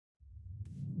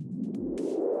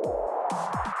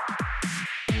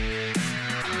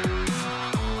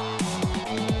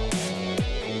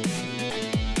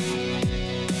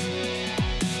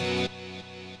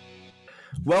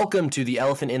Welcome to the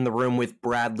Elephant in the Room with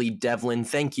Bradley Devlin.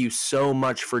 Thank you so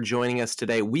much for joining us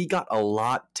today. We got a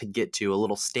lot to get to, a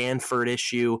little Stanford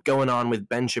issue going on with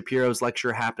Ben Shapiro's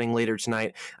lecture happening later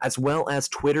tonight, as well as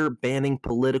Twitter banning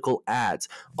political ads.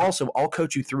 Also, I'll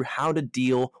coach you through how to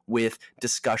deal with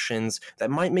discussions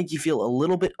that might make you feel a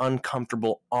little bit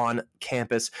uncomfortable on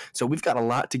campus. So we've got a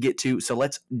lot to get to, so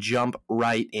let's jump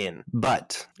right in.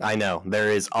 But, I know,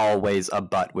 there is always a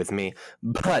but with me.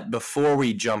 But before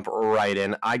we jump right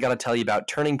in, I got to tell you about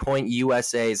Turning Point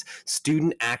USA's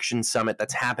Student Action Summit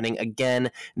that's happening again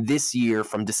this year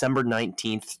from December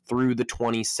 19th through the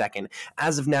 22nd.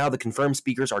 As of now, the confirmed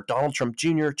speakers are Donald Trump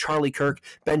Jr., Charlie Kirk,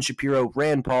 Ben Shapiro,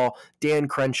 Rand Paul, Dan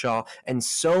Crenshaw, and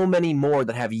so many more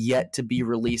that have yet to be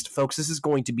released. Folks, this is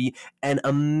going to be an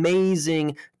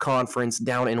amazing conference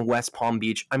down in West Palm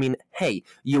Beach. I mean, hey,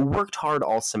 you worked hard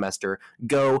all semester.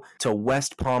 Go to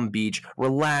West Palm Beach,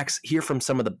 relax, hear from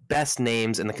some of the best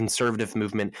names in the conservative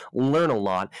movement, learn a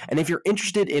lot. And if you're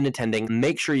interested in attending,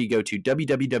 make sure you go to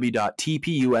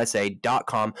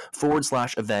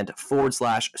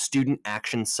www.tpusa.com/event/student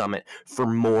action summit for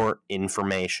more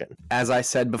information. As I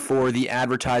said before, the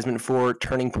advertisement for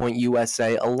Turning Point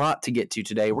USA, a lot to get to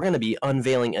today. We're going to be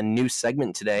unveiling a new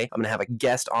segment today. I'm going to have a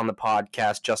guest on the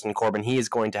podcast, Justin Corbin. He is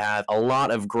going to have a lot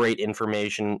of great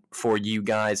information for you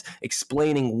guys,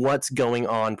 explaining what's going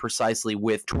on precisely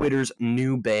with Twitter's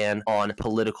new ban on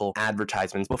political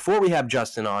advertisements. Before we have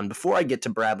Justin on, before I get to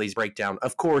Bradley's breakdown,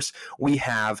 of course, we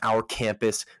have our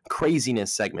campus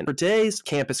craziness segment. For today's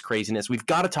campus craziness, we've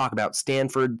got to talk about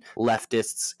Stanford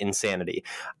leftists' insanity.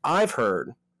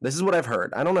 This is what I've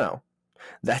heard, I don't know,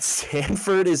 that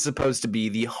Stanford is supposed to be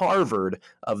the Harvard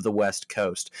of the West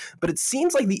Coast. But it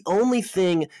seems like the only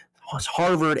thing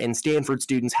Harvard and Stanford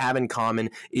students have in common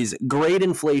is grade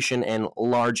inflation and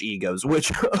large egos,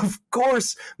 which of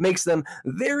course makes them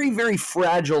very, very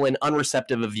fragile and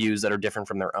unreceptive of views that are different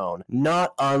from their own.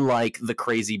 Not unlike the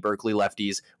crazy Berkeley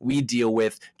lefties we deal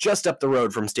with just up the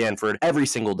road from Stanford every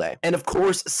single day. And of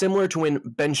course, similar to when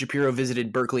Ben Shapiro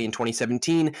visited Berkeley in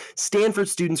 2017, Stanford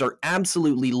students are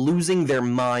absolutely losing their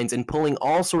minds and pulling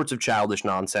all sorts of childish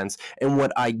nonsense in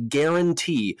what I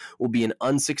guarantee will be an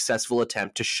unsuccessful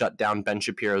attempt to shut down Ben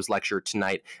Shapiro's lecture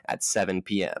tonight at 7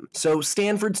 p.m. So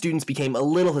Stanford students became a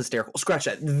little hysterical, scratch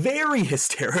that, very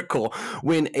hysterical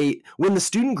when the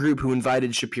student group who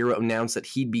invited Shapiro announced that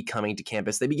he'd be coming to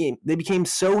campus. They became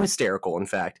so hysterical, in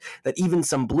fact, that even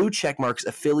some blue check marks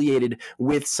affiliated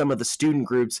with some of the student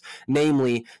groups,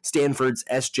 namely Stanford's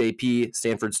SJP,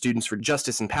 Stanford Students for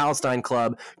Justice in Palestine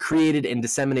Club, created and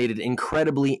disseminated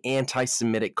incredibly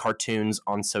anti-Semitic cartoons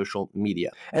on social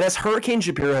media. And as Hurricane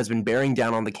Shapiro has been bearing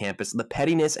down on the campus, the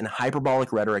pettiness and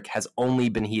hyperbolic rhetoric has only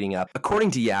been heating up.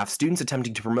 According to YAF, students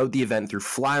attempting to promote the event through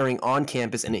flyering on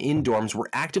campus and in dorms were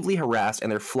actively harassed and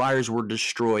their flyers were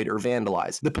destroyed or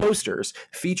vandalized. The posters,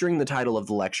 featuring the title of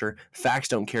the lecture, "Facts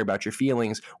Don't Care About Your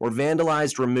Feelings," were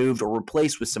vandalized, removed, or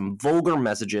replaced with some vulgar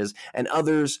messages, and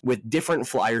others with different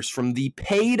flyers from the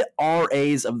paid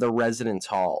RAs of the residence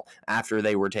hall after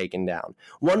they were taken down.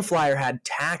 One flyer had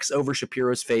tax over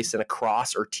Shapiro's face in a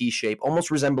cross or T-shape,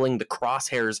 almost resembling the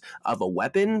crosshairs of a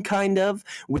weapon, kind of,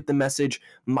 with the message,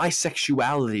 "My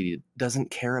sexuality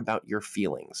doesn't care about your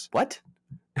feelings." What?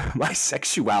 My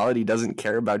sexuality doesn't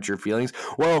care about your feelings?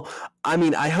 Well, I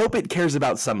mean, I hope it cares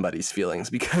about somebody's feelings,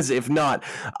 because if not,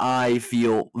 I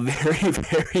feel very,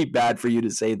 very bad for you,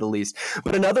 to say the least.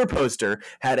 But another poster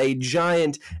had a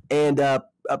giant and,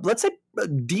 let's say,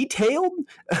 detailed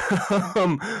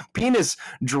penis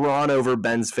drawn over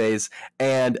Ben's face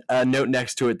and a note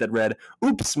next to it that read,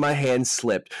 "Oops, my hand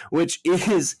slipped," which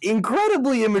is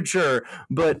incredibly immature,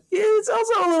 but it's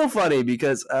also a little funny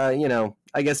because,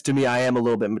 I guess to me, I am a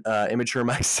little bit immature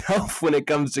myself when it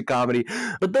comes to comedy.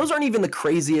 But those aren't even the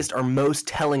craziest or most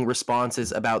telling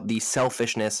responses about the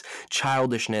selfishness,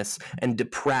 childishness, and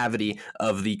depravity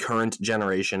of the current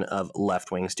generation of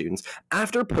left-wing students.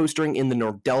 After postering in the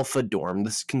Nordelpha dorm,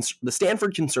 the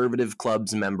Stanford Conservative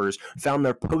Club's members found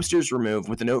their posters removed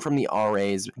with a note from the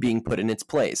RAs being put in its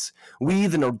place. "We,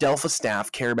 the Nordelpha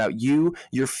staff, care about you,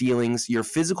 your feelings, your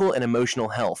physical and emotional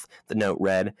health," the note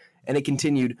read. And it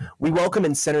continued, "We welcome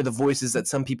and center the voices that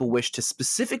some people wish to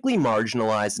specifically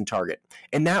marginalize and target.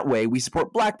 In that way, we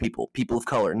support Black people, people of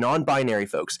color, non-binary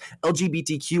folks,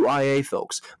 LGBTQIA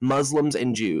folks, Muslims,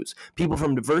 and Jews. People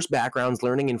from diverse backgrounds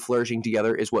learning and flourishing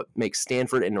together is what makes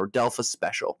Stanford and Nordelpha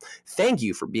special. Thank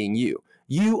you for being you.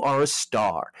 You are a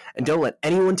star, and don't let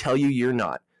anyone tell you you're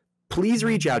not. Please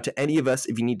reach out to any of us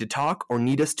if you need to talk or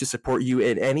need us to support you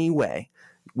in any way.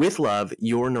 With love,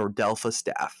 your Nordelpha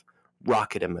staff."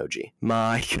 rocket emoji.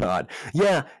 My God.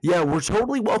 Yeah, we're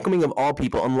totally welcoming of all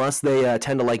people unless they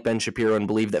tend to like Ben Shapiro and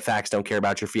believe that facts don't care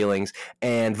about your feelings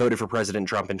and voted for President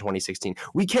Trump in 2016.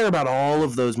 We care about all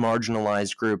of those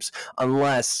marginalized groups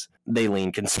unless they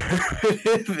lean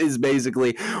conservative is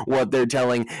basically what they're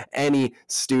telling any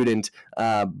student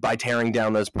by tearing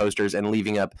down those posters and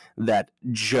leaving up that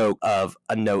joke of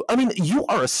a note. I mean, you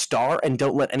are a star and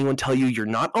don't let anyone tell you you're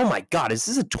not. Oh my God, is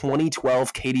this a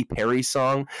 2012 Katy Perry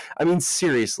song? I mean,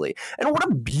 seriously. And what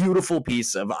a beautiful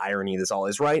piece of irony this all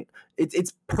is, right?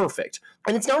 It's perfect.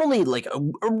 And it's not only like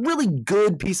a really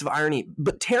good piece of irony,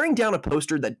 but tearing down a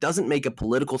poster that doesn't make a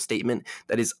political statement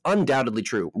that is undoubtedly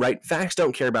true, right? Facts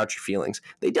don't care about your feelings.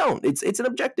 They don't. It's an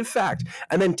objective fact.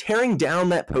 And then tearing down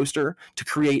that poster to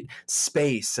create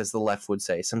space, as the left would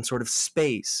say, some sort of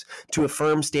space to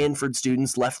affirm Stanford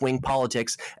students' left-wing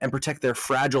politics and protect their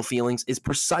fragile feelings is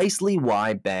precisely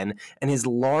why Ben and his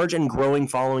large and growing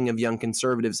following of young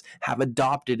conservatives have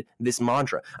adopted this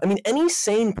mantra. I mean, any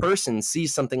sane person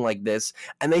sees something like this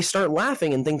and they start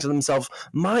laughing and think to themselves,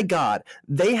 my God,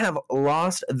 they have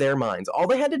lost their minds. All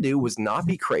they had to do was not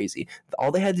be crazy.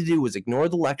 All they had to do was ignore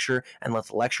the lecture and let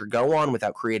the lecture go on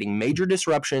without creating major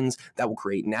disruptions that will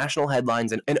create national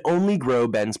headlines and only grow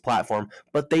Ben's platform,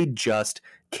 but they just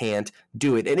can't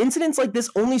do it. And incidents like this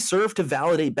only serve to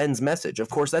validate Ben's message. Of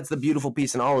course, that's the beautiful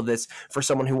piece in all of this for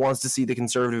someone who wants to see the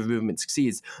conservative movement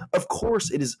succeed. Of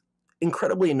course, it is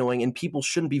incredibly annoying and people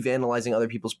shouldn't be vandalizing other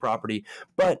people's property,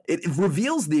 but it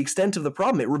reveals the extent of the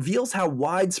problem. It reveals how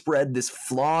widespread this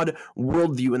flawed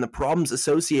worldview and the problems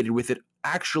associated with it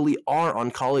actually are on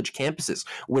college campuses.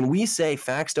 When we say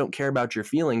facts don't care about your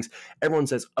feelings, everyone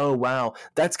says, "Oh wow,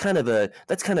 that's kind of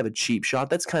a cheap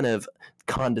shot. That's kind of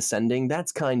condescending.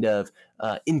 That's kind of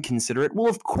inconsiderate." Well,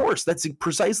 of course, that's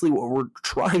precisely what we're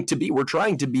trying to be. We're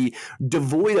trying to be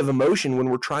devoid of emotion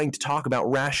when we're trying to talk about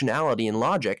rationality and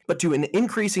logic. But to an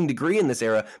increasing degree in this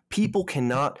era, people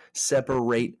cannot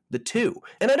separate the two.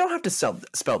 And I don't have to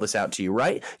spell this out to you,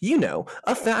 right? You know,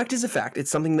 a fact is a fact. It's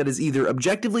something that is either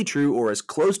objectively true or as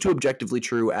close to objectively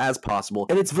true as possible,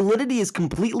 and its validity is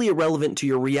completely irrelevant to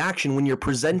your reaction when you're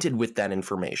presented with that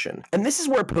information. And this is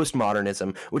where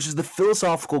postmodernism, which is the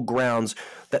philosophical grounds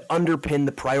that underpin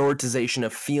the prioritization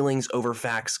of feelings over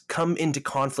facts, come into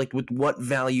conflict with what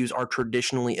values are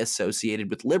traditionally associated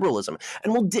with liberalism.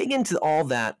 And we'll dig into all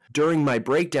that during my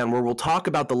breakdown, where we'll talk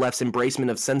about the left's embracement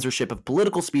of censorship of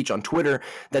political speech on Twitter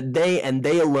that they and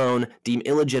they alone deem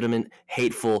illegitimate,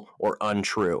 hateful, or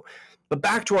untrue. But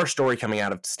back to our story coming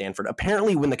out of Stanford.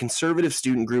 Apparently, when the conservative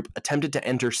student group attempted to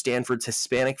enter Stanford's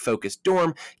Hispanic-focused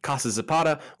dorm, Casa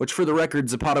Zapata, which for the record,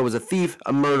 Zapata was a thief,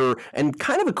 a murderer, and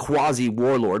kind of a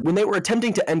quasi-warlord. When they were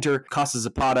attempting to enter Casa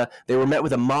Zapata, they were met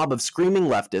with a mob of screaming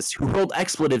leftists who hurled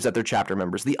expletives at their chapter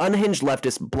members. The unhinged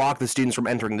leftists blocked the students from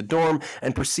entering the dorm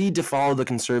and proceed to follow the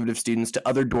conservative students to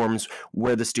other dorms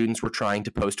where the students were trying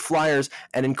to post flyers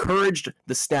and encouraged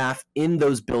the staff in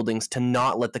those buildings to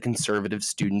not let the conservative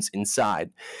students inside.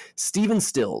 Stephen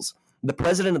Stills, the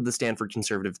president of the Stanford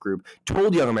Conservative Group,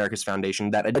 told Young America's Foundation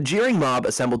that a jeering mob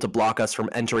assembled to block us from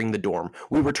entering the dorm.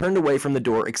 We were turned away from the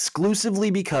door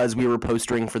exclusively because we were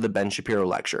postering for the Ben Shapiro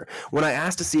lecture. When I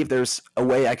asked to see if there's a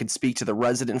way I could speak to the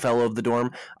resident fellow of the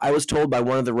dorm, I was told by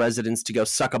one of the residents to go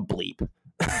suck a bleep.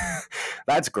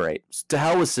 That's great. To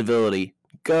hell with civility.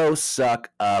 Go suck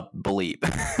a bleep.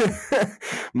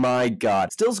 My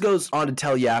God. Stills goes on to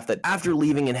tell Yaf that after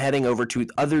leaving and heading over to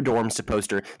other dorms to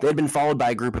poster, they had been followed by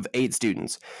a group of 8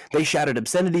 students. They shouted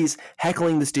obscenities,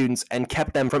 heckling the students, and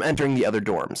kept them from entering the other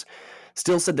dorms.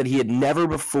 Stills said that he had never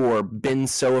before been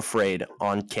so afraid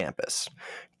on campus.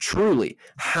 Truly,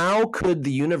 how could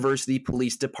the university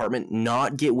police department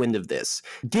not get wind of this,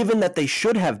 given that they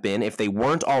should have been, if they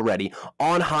weren't already,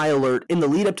 on high alert in the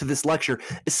lead up to this lecture,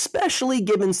 especially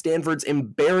given Stanford's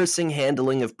embarrassing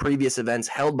handling of previous events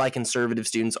held by conservative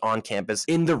students on campus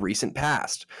in the recent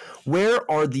past? Where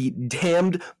are the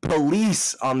damned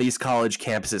police on these college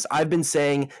campuses? I've been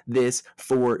saying this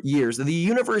for years. The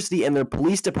university and their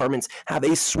police departments have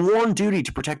a sworn duty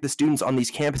to protect the students on these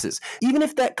campuses, even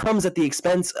if that comes at the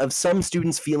expense of some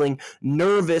students feeling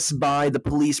nervous by the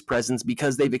police presence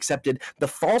because they've accepted the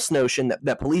false notion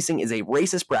that policing is a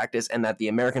racist practice and that the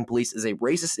American police is a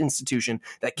racist institution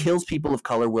that kills people of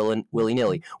color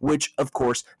willy-nilly, which, of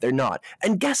course, they're not.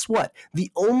 And guess what?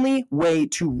 The only way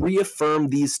to reaffirm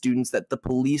these students that the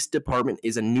police department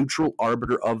is a neutral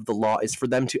arbiter of the law is for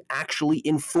them to actually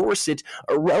enforce it,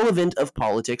 irrelevant of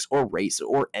politics or race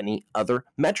or any other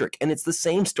metric. And it's the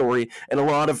same story in a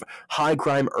lot of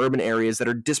high-crime urban areas that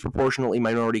are disproportionately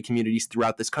minority communities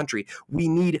throughout this country. We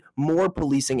need more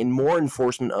policing and more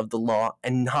enforcement of the law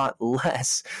and not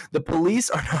less. The police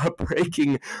are not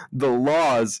breaking the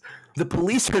laws. The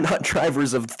police are not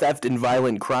drivers of theft and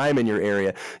violent crime in your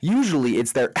area. Usually,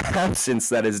 it's their absence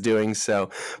that is doing so.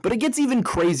 But it gets even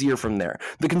crazier from there.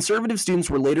 The conservative students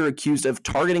were later accused of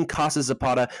targeting Casa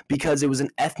Zapata because it was an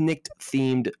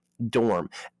ethnic-themed dorm.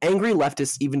 Angry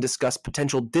leftists even discussed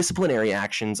potential disciplinary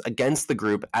actions against the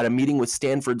group at a meeting with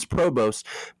Stanford's provost,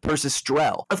 Persis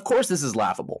Strell. Of course, this is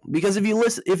laughable, because if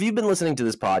you've been listening to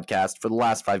this podcast for the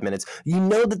last 5 minutes, you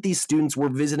know that these students were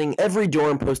visiting every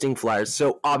dorm posting flyers,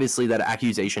 so obviously that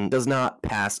accusation does not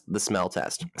pass the smell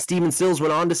test. Stephen Sills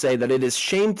went on to say that it is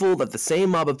shameful that the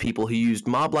same mob of people who used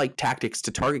mob-like tactics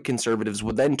to target conservatives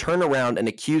would then turn around and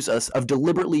accuse us of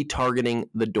deliberately targeting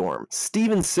the dorm.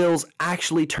 Stephen Sills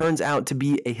actually turns out to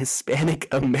be a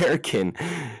Hispanic American.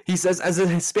 He says, as a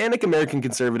Hispanic American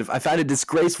conservative, I find it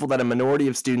disgraceful that a minority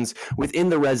of students within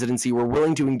the residency were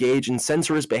willing to engage in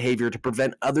censorious behavior to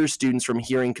prevent other students from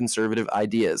hearing conservative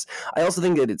ideas. I also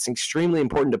think that it's extremely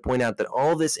important to point out that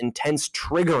all this intense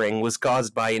triggering was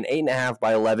caused by an 8.5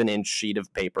 by 11-inch sheet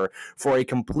of paper for a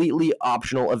completely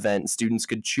optional event students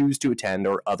could choose to attend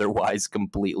or otherwise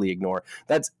completely ignore.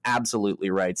 That's absolutely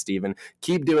right, Stephen.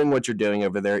 Keep doing what you're doing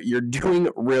over there. You're doing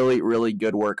really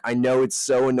good work. I know it's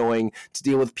so annoying to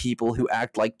deal with people who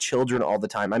act like children all the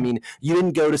time. I mean, you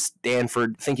didn't go to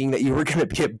Stanford thinking that you were going to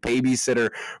be a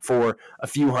babysitter for a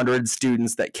few hundred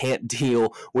students that can't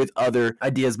deal with other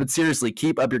ideas. But seriously,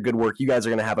 keep up your good work. You guys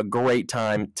are going to have a great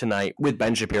time tonight with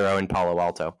Ben Shapiro in Palo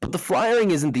Alto. But the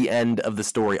flyering isn't the end of the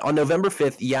story. On November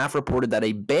 5th, YAF reported that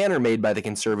a banner made by the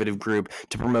conservative group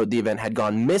to promote the event had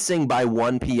gone missing by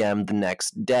 1 p.m. the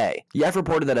next day. YAF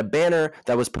reported that a banner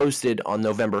that was posted on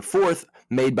November 4th,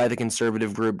 made by the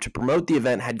conservative group to promote the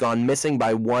event, had gone missing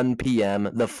by 1 p.m.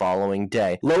 the following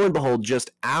day. Lo and behold,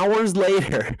 just hours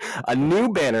later, a new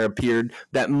banner appeared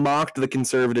that mocked the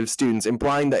conservative students,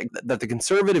 implying that the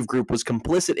conservative group was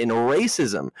complicit in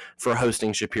racism for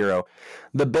hosting Shapiro.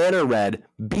 The banner read,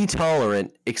 "Be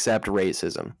tolerant, accept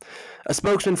racism." A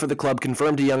spokesman for the club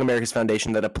confirmed to Young America's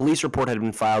Foundation that a police report had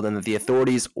been filed and that the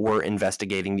authorities were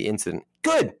investigating the incident.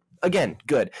 Good! Again,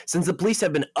 good. Since the police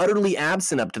have been utterly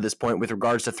absent up to this point with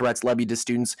regards to threats levied to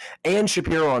students and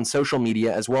Shapiro on social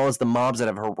media, as well as the mobs that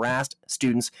have harassed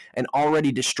students and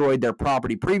already destroyed their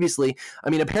property previously,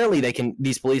 I mean, apparently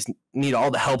these police need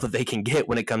all the help that they can get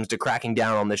when it comes to cracking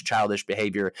down on this childish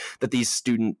behavior that these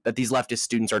leftist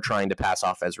students are trying to pass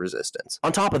off as resistance.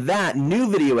 On top of that, new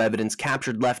video evidence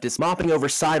captured leftists mopping over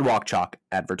sidewalk chalk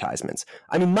advertisements.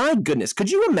 I mean, my goodness, could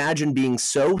you imagine being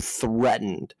so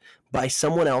threatened by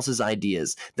someone else's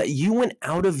ideas that you went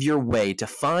out of your way to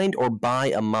find or buy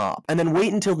a mob and then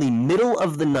wait until the middle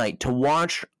of the night to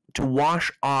wash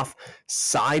off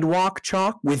sidewalk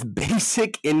chalk with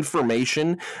basic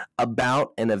information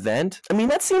about an event? I mean,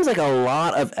 that seems like a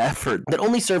lot of effort that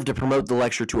only served to promote the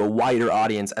lecture to a wider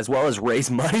audience, as well as raise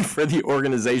money for the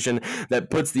organization that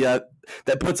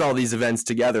puts all these events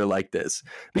together like this.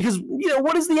 Because,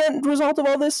 what is the end result of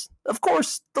all this? Of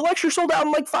course, the lecture sold out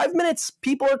in like 5 minutes.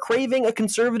 People are craving a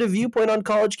conservative viewpoint on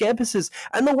college campuses,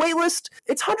 and the wait list,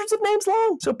 it's hundreds of names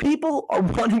long. So people are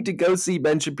wanting to go see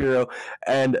Ben Shapiro,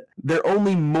 and they're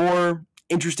only more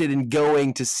interested in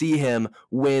going to see him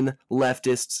when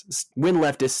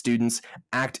leftist students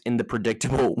act in the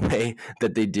predictable way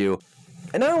that they do.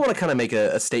 And I want to kind of make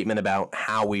a statement about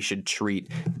how we should treat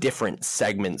different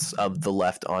segments of the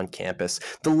left on campus.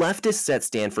 The leftists at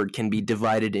Stanford can be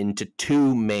divided into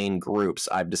two main groups,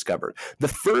 I've discovered. The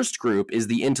first group is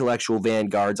the intellectual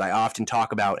vanguards I often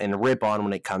talk about and rip on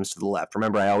when it comes to the left.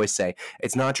 Remember, I always say,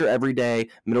 it's not your everyday,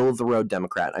 middle-of-the-road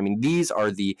Democrat. I mean, these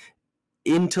are the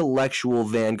intellectual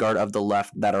vanguard of the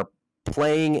left that are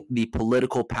playing the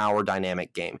political power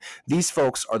dynamic game. These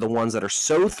folks are the ones that are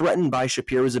so threatened by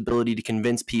Shapiro's ability to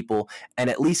convince people and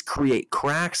at least create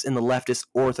cracks in the leftist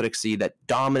orthodoxy that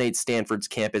dominates Stanford's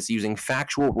campus using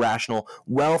factual, rational,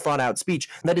 well-thought-out speech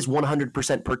that is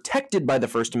 100% protected by the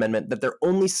First Amendment, that their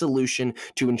only solution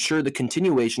to ensure the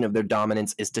continuation of their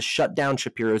dominance is to shut down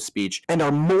Shapiro's speech, and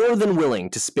are more than willing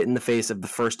to spit in the face of the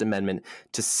First Amendment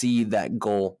to see that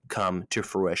goal come to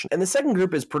fruition. And the second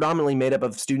group is predominantly made up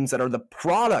of students that are the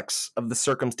products of the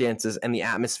circumstances and the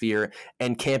atmosphere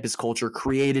and campus culture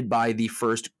created by the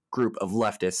first group of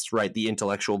leftists, right, the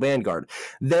intellectual vanguard.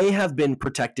 They have been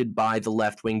protected by the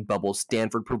left-wing bubble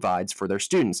Stanford provides for their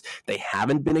students. They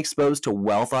haven't been exposed to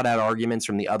well-thought-out arguments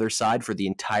from the other side for the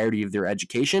entirety of their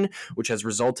education, which has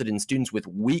resulted in students with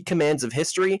weak commands of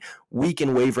history, weak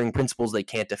and wavering principles they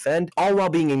can't defend, all while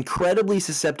being incredibly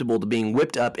susceptible to being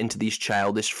whipped up into these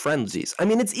childish frenzies. I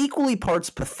mean, it's equally parts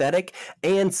pathetic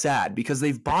and sad because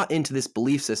they've bought into this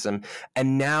belief system,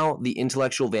 and now the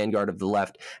intellectual vanguard of the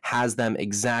left has them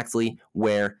exactly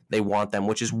where they want them,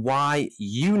 which is why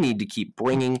you need to keep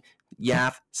bringing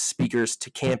YAF speakers to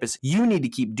campus. You need to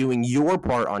keep doing your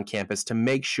part on campus to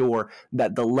make sure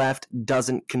that the left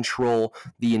doesn't control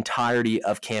the entirety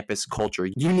of campus culture.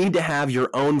 You need to have your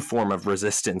own form of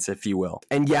resistance, if you will.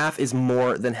 And YAF is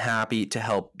more than happy to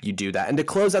help you do that. And to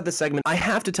close out the segment, I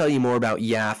have to tell you more about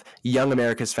YAF, Young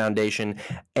America's Foundation,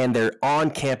 and their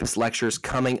on-campus lectures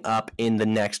coming up in the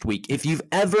next week. If you've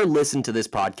ever listened to this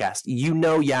podcast, you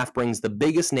know YAF brings the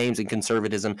biggest names in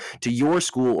conservatism to your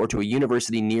school or to a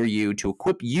university near you to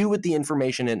equip you with the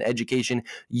information and education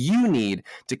you need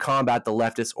to combat the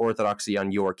leftist orthodoxy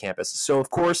on your campus. So, of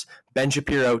course, Ben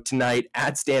Shapiro tonight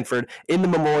at Stanford in the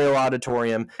Memorial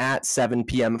Auditorium at 7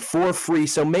 p.m. for free.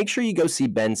 So make sure you go see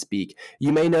Ben speak.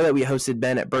 You may know that we hosted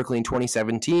Ben at Berkeley in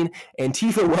 2017.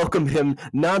 Antifa welcomed him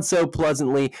not so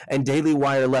pleasantly, and Daily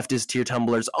Wire leftist tear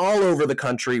tumblers all over the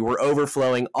country were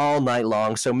overflowing all night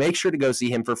long. So make sure to go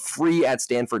see him for free at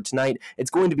Stanford tonight. It's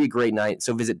going to be a great night.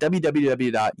 So visit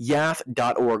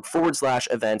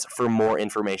www.yaf.org/events for more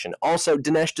information. Also,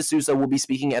 Dinesh D'Souza will be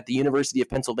speaking at the University of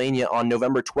Pennsylvania on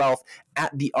November 12th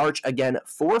at the Arch again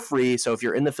for free. So if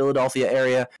you're in the Philadelphia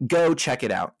area, go check it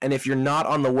out. And if you're not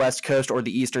on the West Coast or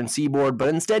the Eastern Seaboard, but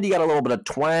instead you got a little bit of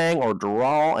twang or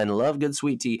drawl and love good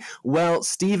sweet tea, well,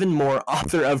 Stephen Moore,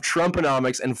 author of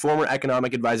Trumponomics and former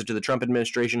economic advisor to the Trump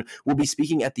administration, will be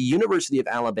speaking at the University of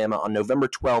Alabama on November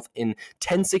 12th in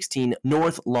 1016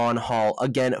 North Lawn Hall,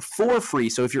 again for free.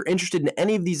 So if you're interested in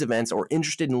any of these events or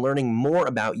interested in learning more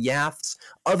about YAF's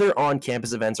other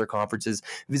on-campus events or conferences,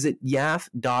 visit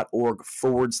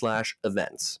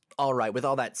yaf.org/events. All right, with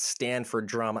all that Stanford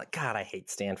drama, God, I hate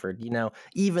Stanford. You know,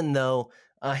 even though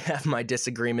I have my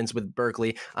disagreements with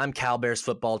Berkeley, I'm Cal Bears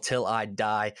football till I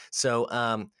die.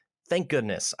 So, thank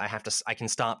goodness I can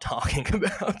stop talking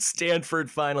about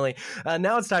Stanford finally.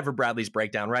 Now it's time for Bradley's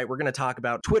breakdown, right? We're going to talk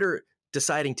about Twitter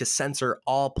deciding to censor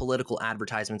all political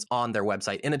advertisements on their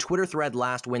website. In a Twitter thread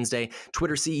last Wednesday,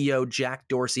 Twitter CEO Jack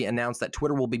Dorsey announced that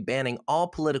Twitter will be banning all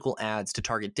political ads to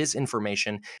target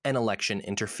disinformation and election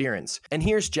interference. And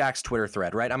here's Jack's Twitter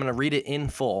thread, right? I'm going to read it in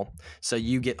full so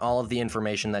you get all of the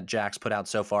information that Jack's put out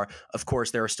so far. Of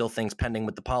course, there are still things pending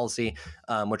with the policy,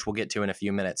 which we'll get to in a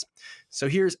few minutes. So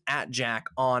here's at Jack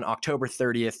on October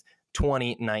 30th,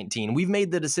 2019. We've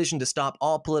made the decision to stop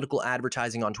all political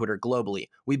advertising on Twitter globally.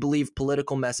 We believe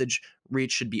political message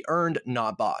reach should be earned,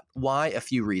 not bought. Why? A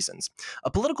few reasons.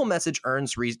 A political message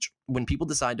earns reach when people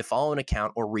decide to follow an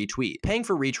account or retweet. Paying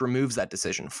for reach removes that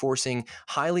decision, forcing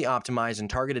highly optimized and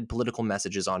targeted political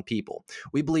messages on people.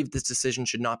 We believe this decision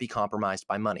should not be compromised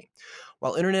by money.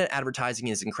 While internet advertising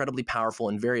is incredibly powerful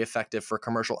and very effective for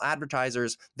commercial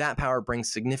advertisers, that power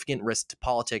brings significant risk to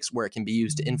politics where it can be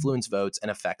used to influence votes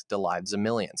and affect the lives of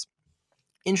millions.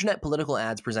 Internet political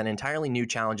ads present entirely new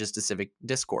challenges to civic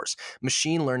discourse,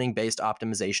 machine learning-based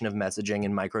optimization of messaging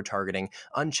and micro-targeting,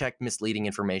 unchecked misleading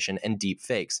information, and deep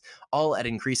fakes, all at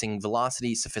increasing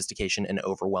velocity, sophistication, and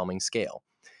overwhelming scale.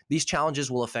 These challenges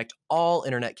will affect all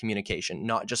internet communication,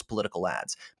 not just political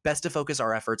ads. Best to focus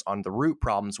our efforts on the root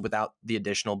problems without the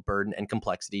additional burden and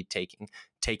complexity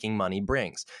taking money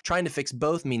brings. Trying to fix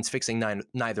both means fixing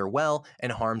neither well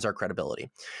and harms our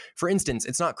credibility. For instance,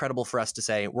 it's not credible for us to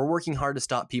say, we're working hard to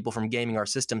stop people from gaming our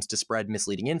systems to spread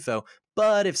misleading info,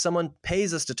 but if someone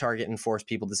pays us to target and force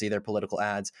people to see their political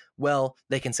ads, well,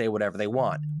 they can say whatever they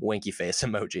want. Winky face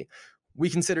emoji. We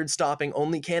considered stopping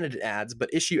only candidate ads,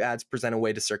 but issue ads present a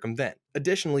way to circumvent.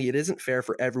 Additionally, it isn't fair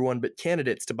for everyone but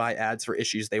candidates to buy ads for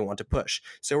issues they want to push,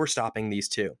 so we're stopping these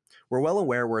too. We're well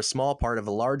aware we're a small part of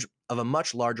a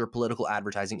much larger political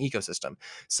advertising ecosystem.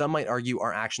 Some might argue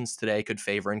our actions today could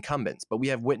favor incumbents, but we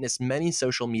have witnessed many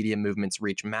social media movements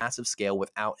reach massive scale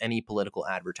without any political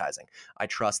advertising. I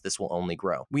trust this will only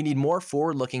grow. We need more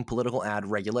forward-looking political ad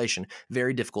regulation,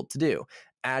 very difficult to do.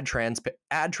 Ad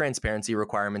transparency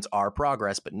requirements are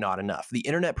progress, but not enough. The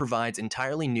internet provides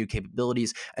entirely new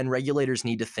capabilities, and regulators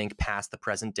need to think past the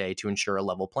present day to ensure a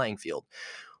level playing field.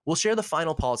 We'll share the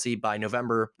final policy by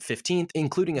November 15th,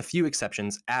 including a few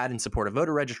exceptions. Ad in support of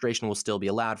voter registration will still be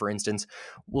allowed, for instance.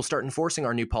 We'll start enforcing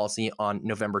our new policy on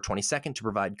November 22nd to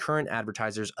provide current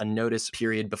advertisers a notice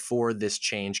period before this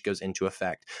change goes into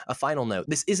effect. A final note,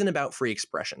 this isn't about free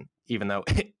expression, even though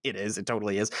it is, it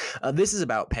totally is. This is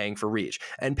about paying for reach,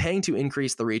 and paying to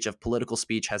increase the reach of political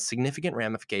speech has significant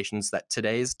ramifications that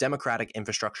today's democratic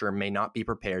infrastructure may not be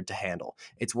prepared to handle.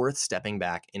 It's worth stepping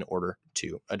back in order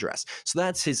to address. So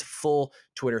that's his full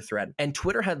Twitter thread. And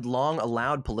Twitter had long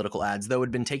allowed political ads, though it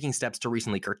had been taking steps to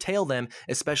recently curtail them,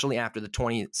 especially after the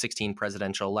 2016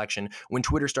 presidential election, when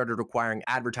Twitter started requiring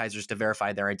advertisers to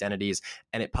verify their identities,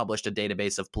 and it published a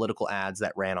database of political ads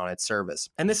that ran on its service.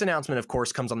 And this announcement, of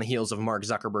course, comes on the heels of Mark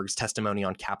Zuckerberg's testimony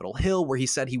on Capitol Hill, where he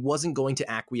said he wasn't going to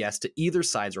acquiesce to either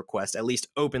side's request, at least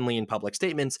openly in public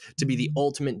statements, to be the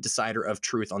ultimate decider of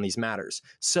truth on these matters.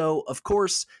 So, of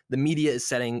course, the media is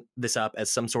setting this up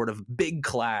as some sort of big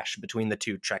clash between the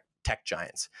two tech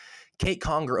giants. Kate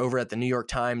Conger over at the New York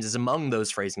Times is among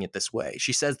those phrasing it this way.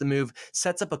 She says the move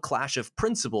sets up a clash of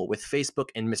principle with Facebook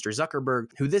and Mr. Zuckerberg,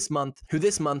 who this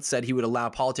month said he would allow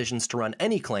politicians to run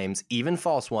any claims, even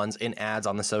false ones, in ads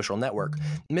on the social network.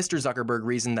 Mr. Zuckerberg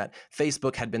reasoned that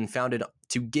Facebook had been founded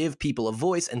to give people a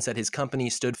voice and said his company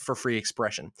stood for free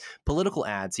expression. Political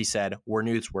ads, he said, were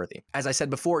newsworthy. As I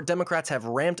said before, Democrats have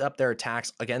ramped up their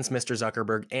attacks against Mr.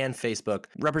 Zuckerberg and Facebook.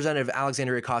 Representative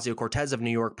Alexandria Ocasio-Cortez of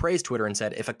New York praised Twitter and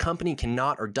said, if a company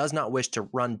cannot or does not wish to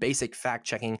run basic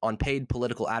fact-checking on paid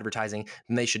political advertising,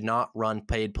 then they should not run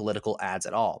paid political ads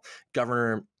at all.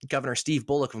 Governor Steve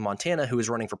Bullock of Montana, who is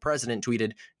running for president,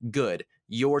 tweeted, "Good.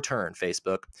 Your turn,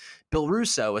 Facebook." Bill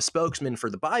Russo, a spokesman for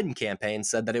the Biden campaign,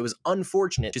 said that it was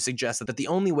unfortunate to suggest that the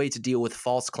only way to deal with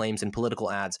false claims in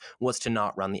political ads was to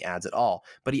not run the ads at all.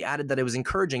 But he added that it was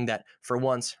encouraging that, for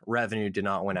once, revenue did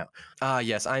not win out.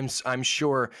 Yes, I'm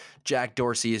sure Jack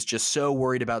Dorsey is just so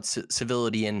worried about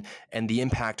civility and the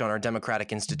impact on our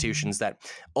democratic institutions that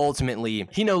ultimately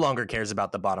he no longer cares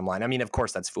about the bottom line. I mean, of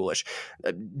course, that's foolish.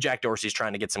 Jack Dorsey's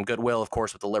trying to get some goodwill, of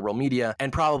course, with the liberal media,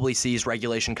 and probably sees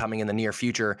regulation coming in the near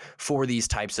future for these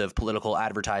types of political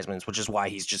advertisements, which is why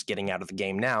he's just getting out of the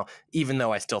game now, even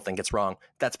though I still think it's wrong.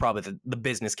 That's probably the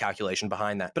business calculation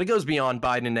behind that. But it goes beyond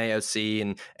Biden and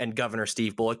AOC and Governor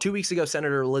Steve Bullock. 2 weeks ago,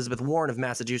 Senator Elizabeth Warren of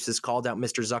Massachusetts called out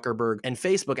Mr. Zuckerberg and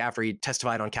Facebook after he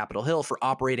testified on Capitol Hill for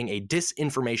operating a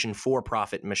disinformation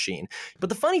for-profit machine. But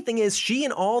the funny thing is, she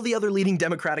and all the other leading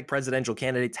Democratic presidential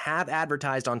candidates have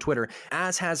advertised on Twitter,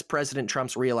 as has President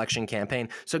Trump's re-election campaign.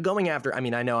 So going after, I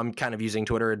mean, I know I'm kind of using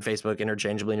Twitter and Facebook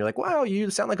interchangeably, and you're like, wow, you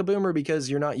sound like a boomer because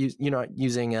you're not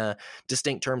using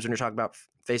distinct terms when you're talking about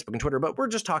Facebook and Twitter, but we're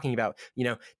just talking about,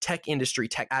 tech industry,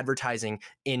 tech advertising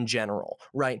in general,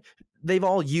 right? They've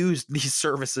all used these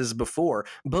services before,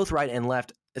 both right and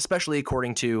left, especially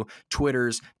according to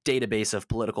Twitter's database of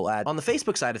political ads. On the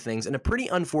Facebook side of things, in a pretty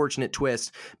unfortunate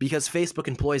twist, because Facebook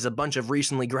employs a bunch of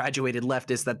recently graduated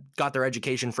leftists that got their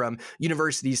education from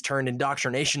universities turned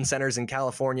indoctrination centers in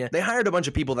California, they hired a bunch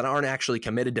of people that aren't actually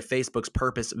committed to Facebook's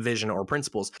purpose, vision, or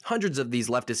principles. Hundreds of these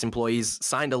leftist employees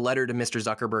signed a letter to Mr.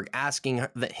 Zuckerberg asking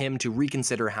him to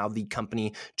reconsider how the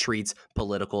company treats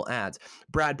political ads.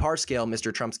 Brad Parscale,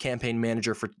 Mr. Trump's campaign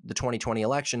manager for the 2020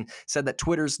 election, said that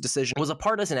Twitter's decision was a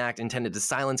partisan act intended to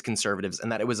silence conservatives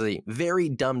and that it was a very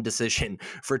dumb decision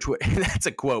for Twitter. That's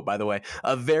a quote, by the way.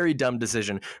 A very dumb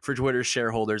decision for Twitter's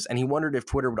shareholders, and he wondered if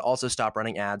Twitter would also stop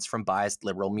running ads from biased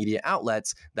liberal media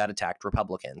outlets that attacked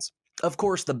Republicans. Of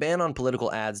course, the ban on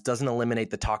political ads doesn't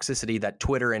eliminate the toxicity that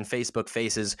Twitter and Facebook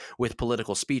faces with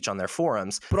political speech on their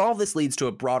forums, but all this leads to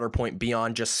a broader point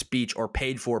beyond just speech or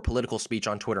paid-for political speech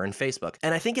on Twitter and Facebook.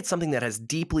 And I think it's something that has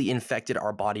deeply infected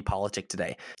our body politic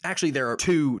today. Actually, there are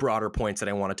two broader points that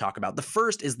I want to talk about. The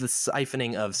first is the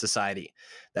siphoning of society.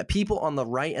 That people on the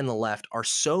right and the left are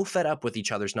so fed up with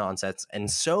each other's nonsense and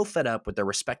so fed up with their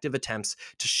respective attempts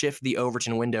to shift the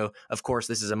Overton window. Of course,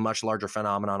 this is a much larger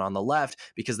phenomenon on the left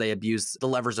because they abuse the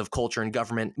levers of culture and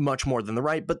government much more than the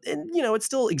right, but it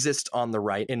still exists on the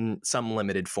right in some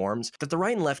limited forms, that the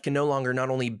right and left can no longer not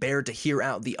only bear to hear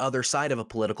out the other side of a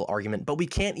political argument, but we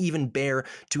can't even bear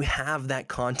to have that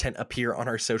content appear on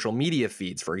our social media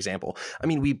feeds, for example. I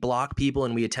mean, we block people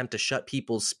and we attempt to shut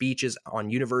people's speeches on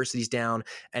universities down,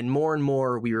 and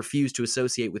more we refuse to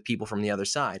associate with people from the other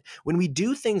side. When we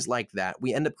do things like that,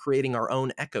 we end up creating our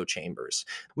own echo chambers.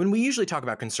 When we usually talk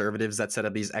about conservatives that set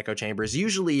up these echo chambers,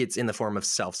 usually it's in the form of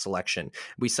self-selection.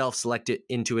 We self-select it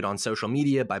into it on social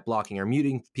media by blocking or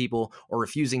muting people, or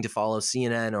refusing to follow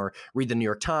CNN or read the New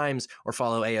York Times or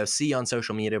follow AOC on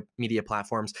social media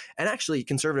platforms. And actually,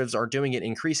 conservatives are doing it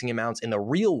in increasing amounts in the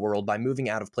real world by moving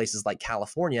out of places like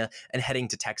California and heading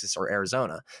to Texas or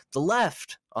Arizona. The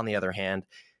left, on the other hand,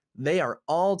 they are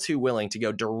all too willing to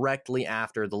go directly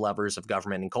after the lovers of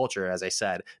government and culture, as I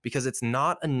said, because it's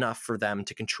not enough for them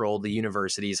to control the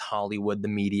universities, Hollywood, the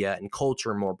media, and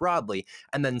culture more broadly,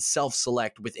 and then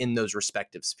self-select within those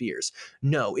respective spheres.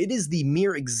 No, it is the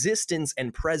mere existence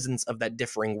and presence of that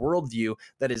differing worldview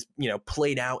that is,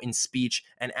 played out in speech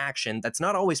and action that's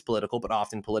not always political, but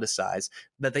often politicized,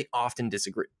 that they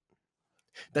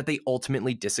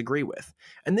ultimately disagree with.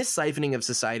 And this siphoning of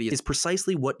society is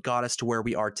precisely what got us to where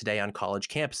we are today on college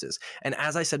campuses. And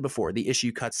as I said before, the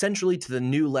issue cuts centrally to the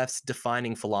new left's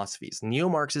defining philosophies: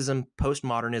 neo-Marxism,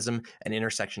 postmodernism, and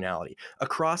intersectionality. A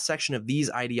cross-section of these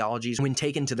ideologies, when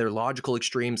taken to their logical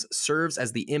extremes, serves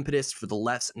as the impetus for the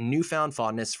left's newfound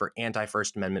fondness for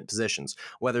anti-First Amendment positions,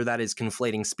 whether that is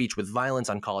conflating speech with violence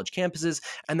on college campuses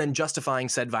and then justifying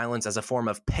said violence as a form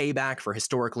of payback for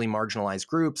historically marginalized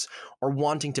groups, or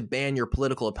wanting to ban your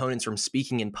political opponents from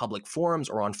speaking in public forums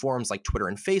or on forums like Twitter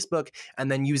and Facebook,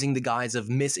 and then using the guise of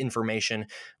misinformation,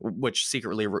 which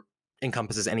secretly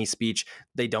encompasses any speech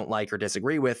they don't like or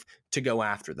disagree with, to go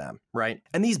after them, right?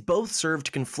 And these both serve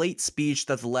to conflate speech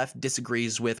that the left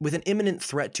disagrees with an imminent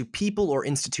threat to people or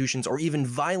institutions, or even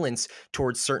violence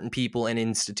towards certain people and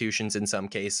institutions in some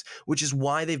case, which is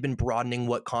why they've been broadening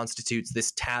what constitutes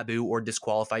this taboo or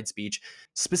disqualified speech,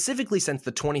 specifically since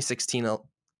the 2016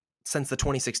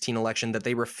 election, that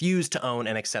they refused to own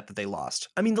and accept that they lost.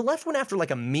 I mean, the left went after like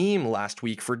a meme last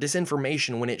week for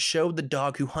disinformation when it showed the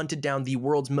dog who hunted down the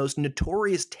world's most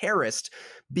notorious terrorist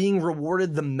being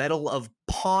rewarded the Medal of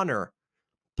Honor.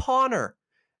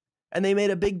 And they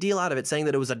made a big deal out of it, saying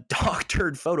that it was a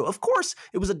doctored photo. Of course,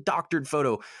 it was a doctored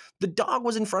photo. The dog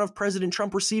was in front of President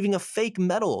Trump receiving a fake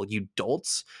medal, you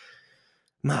dolts.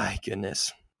 My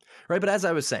goodness. Right, but as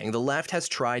I was saying, the left has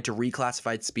tried to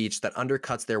reclassify speech that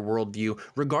undercuts their worldview,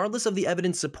 regardless of the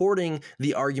evidence supporting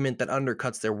the argument that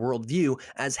undercuts their worldview,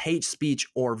 as hate speech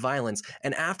or violence.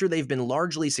 And after they've been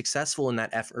largely successful in that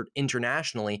effort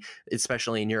internationally,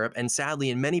 especially in Europe, and sadly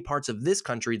in many parts of this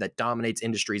country that dominates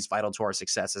industries vital to our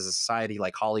success as a society,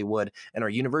 like Hollywood and our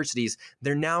universities,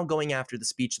 they're now going after the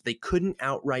speech that they couldn't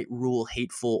outright rule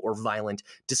hateful or violent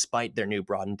despite their new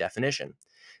broadened definition.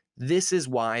 This is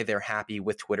why they're happy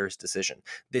with Twitter's decision.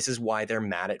 This is why they're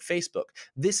mad at Facebook.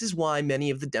 This is why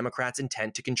many of the Democrats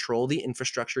intend to control the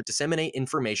infrastructure, disseminate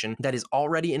information that is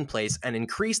already in place, and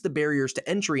increase the barriers to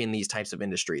entry in these types of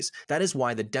industries. That is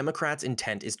why the Democrats'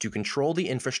 intent is to control the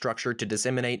infrastructure to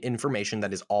disseminate information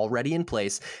that is already in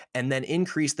place, and then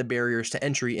increase the barriers to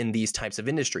entry in these types of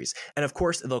industries. And of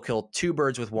course, they'll kill two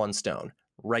birds with one stone: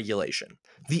 regulation.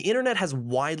 The internet has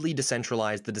widely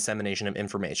decentralized the dissemination of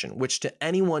information, which to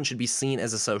anyone should be seen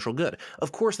as a social good.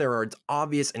 Of course, there are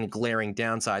obvious and glaring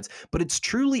downsides, but it's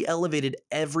truly elevated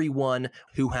everyone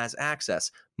who has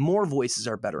access. More voices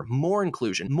are better, more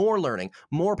inclusion, more learning,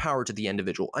 more power to the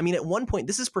individual. I mean, at one point,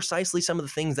 this is precisely some of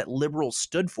the things that liberals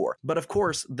stood for. But of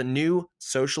course, the new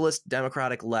socialist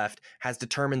democratic left has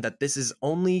determined that this is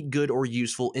only good or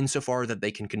useful insofar that they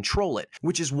can control it,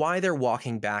 which is why they're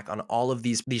walking back on all of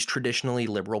these traditionally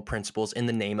liberal principles in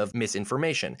the name of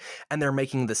misinformation. And they're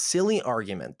making the silly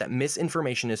argument that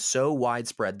misinformation is so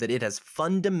widespread that it has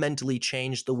fundamentally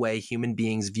changed the way human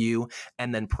beings view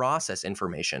and then process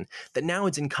information, that now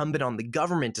it's incumbent on the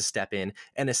government to step in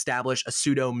and establish a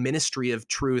pseudo ministry of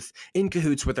truth in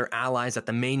cahoots with their allies at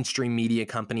the mainstream media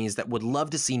companies that would love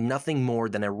to see nothing more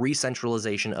than a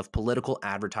re-centralization of political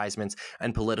advertisements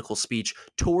and political speech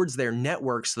towards their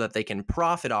networks so that they can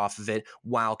profit off of it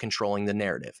while controlling the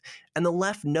narrative. And the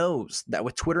left knows that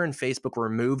with Twitter and Facebook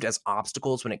removed as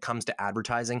obstacles when it comes to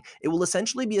advertising, it will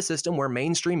essentially be a system where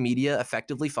mainstream media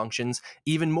effectively functions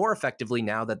even more effectively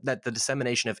now that the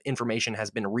dissemination of information has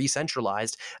been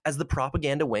re-centralized as the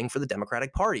propaganda wing for the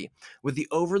Democratic Party, with the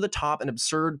over-the-top and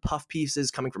absurd puff pieces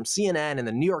coming from CNN and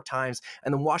the New York Times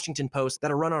and the Washington Post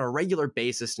that are run on a regular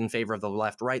basis in favor of the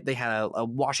left, right? They had a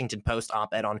Washington Post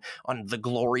op-ed on the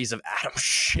glories of Adam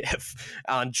Schiff,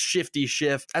 on Shifty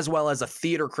Schiff, as well as a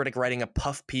theater critic writing a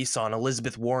puff piece on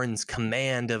Elizabeth Warren's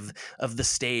command of the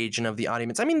stage and of the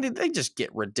audience. I mean, they just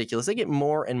get ridiculous. They get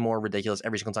more and more ridiculous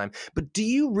every single time. But do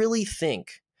you really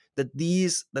think that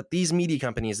these media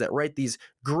companies that write these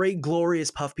great,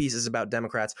 glorious puff pieces about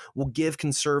Democrats will give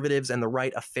conservatives and the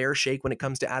right a fair shake when it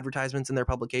comes to advertisements in their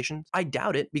publications? I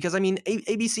doubt it, because I mean,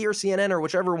 ABC or CNN or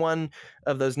whichever one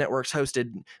of those networks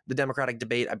hosted the Democratic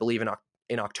debate, I believe in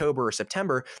in October or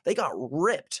September, they got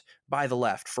ripped by the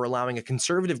left for allowing a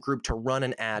conservative group to run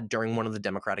an ad during one of the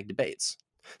Democratic debates.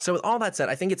 So with all that said,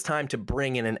 I think it's time to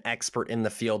bring in an expert in the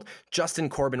field. Justin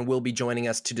Corbin will be joining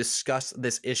us to discuss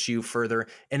this issue further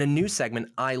in a new segment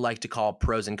I like to call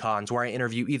Pros and Cons, where I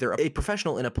interview either a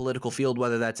professional in a political field,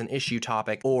 whether that's an issue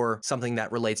topic or something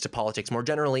that relates to politics more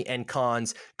generally, and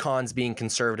cons being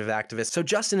conservative activists. So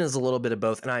Justin is a little bit of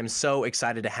both, and I'm so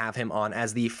excited to have him on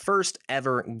as the first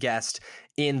ever guest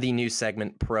in the new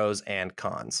segment, Pros and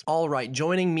Cons. All right,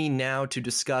 joining me now to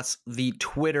discuss the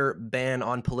Twitter ban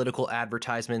on political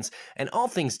advertisements and all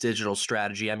things digital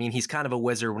strategy. I mean, he's kind of a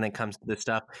wizard when it comes to this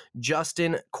stuff.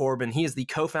 Justin Corbin, he is the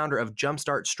co-founder of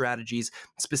Jumpstart Strategies,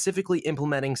 specifically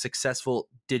implementing successful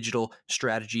digital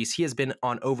strategies. He has been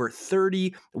on over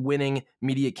 30 winning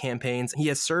media campaigns. He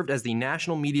has served as the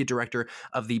national media director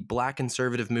of the Black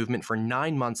conservative movement for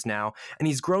 9 months now, and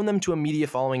he's grown them to a media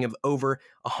following of over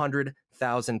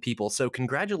 100,000 people. So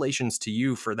congratulations to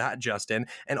you for that, Justin.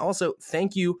 And also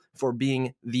thank you for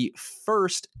being the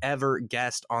first ever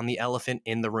guest on The Elephant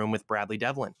in the Room with Bradley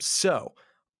Devlin. So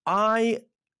I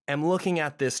am looking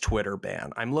at this Twitter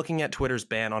ban. I'm looking at Twitter's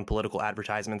ban on political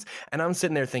advertisements, and I'm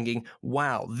sitting there thinking,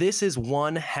 wow, this is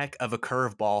one heck of a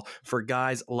curveball for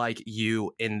guys like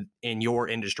you in your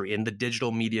industry, in the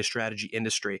digital media strategy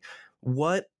industry.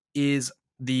 What is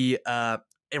the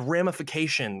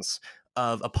ramifications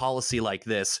of a policy like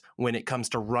this when it comes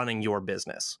to running your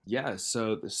business? Yeah,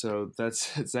 so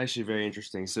that's it's actually very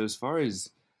interesting. So as far as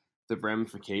the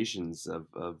ramifications of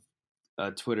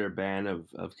a Twitter ban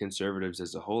of conservatives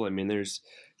as a whole, I mean, this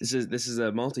is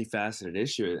a multifaceted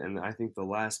issue, and I think the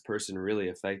last person really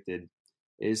affected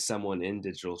is someone in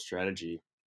digital strategy.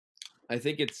 I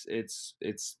think it's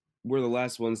we're the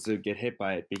last ones to get hit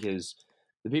by it, because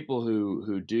the people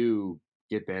who do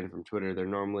get banned from Twitter, they're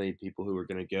normally people who are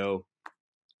going to go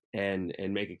and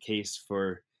make a case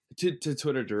to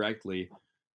Twitter directly,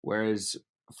 whereas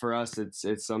for us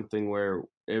it's something where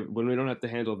when we don't have to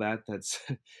handle that, that's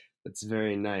that's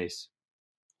very nice.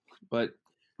 But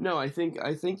no, I think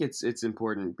it's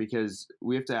important, because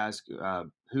we have to ask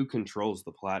who controls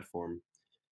the platform,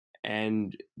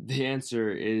 and the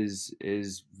answer is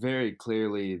very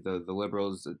clearly the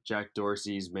liberals. Jack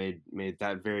Dorsey's made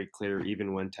that very clear,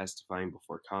 even when testifying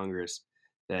before Congress,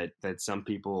 that some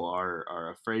people are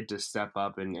afraid to step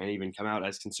up and even come out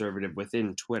as conservative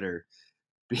within Twitter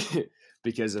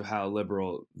because of how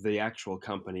liberal the actual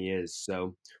company is.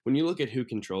 So when you look at who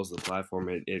controls the platform,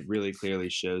 it really clearly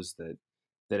shows that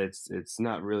it's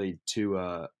not really too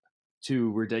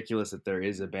ridiculous that there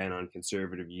is a ban on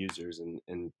conservative users,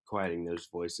 and quieting those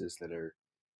voices that are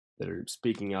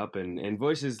speaking up, and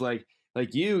voices like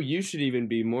you should even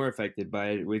be more affected by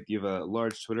it. You have a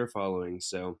large Twitter following,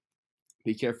 so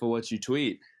be careful what you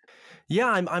tweet. Yeah,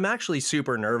 I'm actually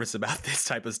super nervous about this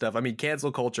type of stuff. I mean,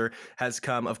 cancel culture has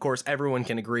come. Of course, everyone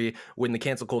can agree when the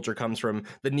cancel culture comes for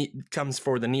the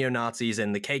neo-Nazis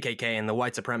and the KKK and the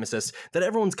white supremacists, that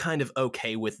everyone's kind of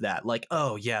okay with that. Like,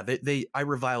 oh yeah, I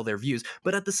revile their views.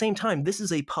 But at the same time, this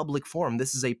is a public forum.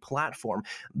 This is a platform.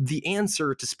 The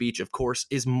answer to speech, of course,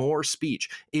 is more speech.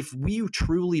 If we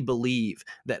truly believe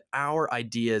that our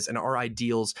ideas and our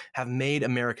ideals have made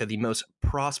America the most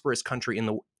prosperous country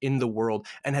in the world,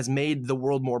 and has made the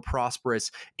world more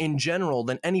prosperous in general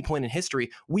than any point in history,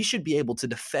 we should be able to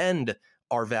defend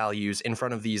our values in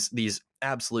front of these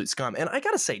absolute scum. And I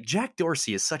gotta say, Jack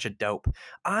Dorsey is such a dope.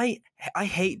 I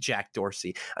hate Jack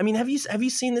Dorsey. I mean, have you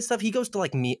seen this stuff? He goes to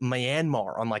like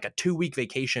Myanmar on like a 2-week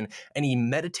vacation, and he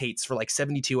meditates for like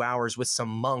 72 hours with some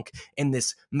monk in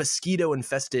this mosquito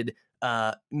infested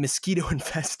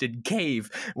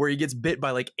cave where he gets bit by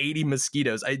like 80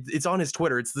 mosquitoes. It's on his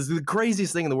Twitter. It's the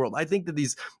craziest thing in the world. I think that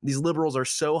these liberals are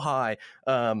so high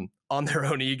on their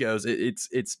own egos.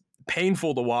 It's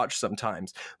painful to watch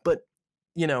sometimes. But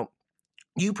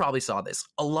you probably saw this.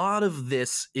 A lot of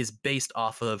this is based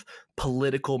off of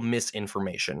political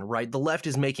misinformation, right? The left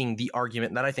is making the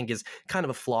argument that I think is kind of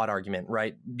a flawed argument,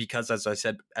 right? Because as I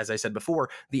said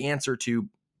before, the answer to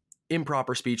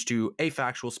improper speech, to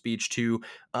afactual speech, to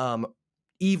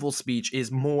evil speech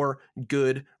is more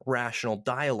good, rational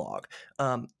dialogue.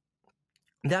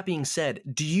 That being said,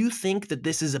 do you think that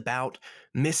this is about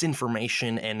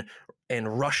misinformation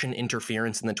and Russian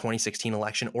interference in the 2016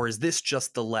 election, or is this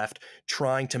just the left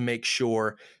trying to make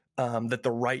sure that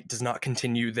the right does not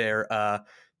continue their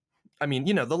I mean,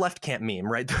 the left can't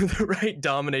meme, right? The right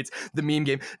dominates the meme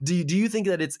game. Do you think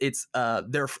that it's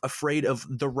they're afraid of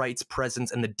the right's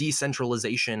presence and the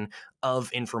decentralization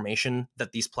of information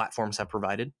that these platforms have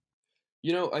provided?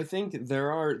 I think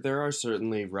there are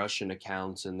certainly Russian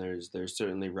accounts, and there's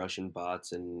certainly Russian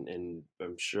bots, and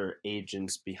I'm sure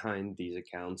agents behind these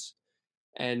accounts,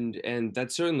 and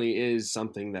that certainly is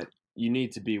something that you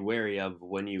need to be wary of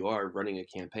when you are running a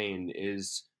campaign,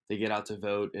 is to get out to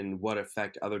vote and what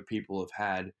effect other people have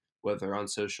had, whether on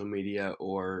social media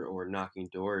or knocking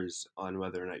doors on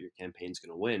whether or not your campaign's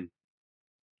going to win.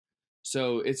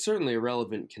 So it's certainly a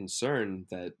relevant concern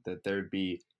that there'd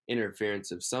be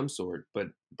interference of some sort, but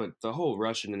the whole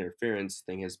Russian interference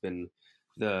thing has been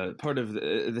the part of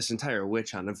this entire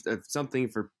witch hunt of something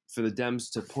for the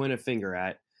Dems to point a finger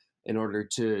at in order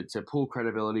to pull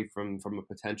credibility from a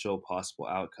potential possible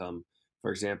outcome.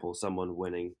 For example, someone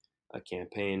winning a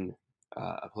campaign,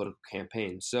 a political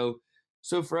campaign. So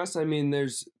for us, I mean,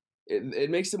 it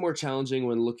makes it more challenging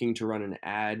when looking to run an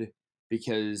ad,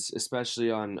 because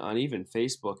especially on even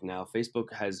Facebook now,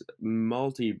 Facebook has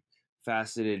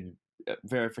multifaceted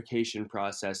verification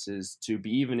processes to be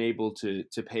even able to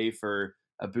pay for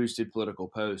a boosted political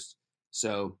post.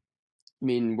 So I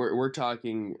mean, we're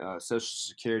talking social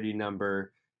security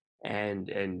number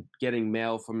and getting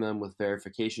mail from them with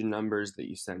verification numbers that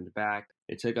you send back.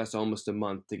 It took us almost a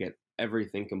month to get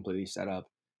everything completely set up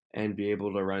and be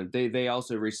able to run. They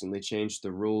also recently changed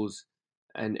the rules,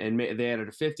 they added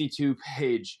a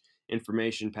 52-page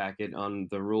information packet on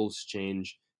the rules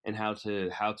change and how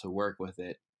to work with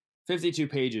it. 52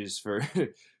 pages for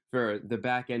for the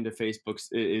back end of Facebook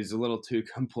is a little too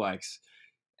complex,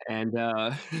 and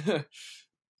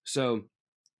so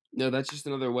no, that's just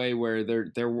another way where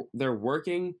they're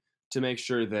working to make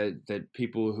sure that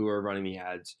people who are running the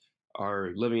ads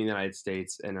are living in the United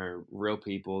States and are real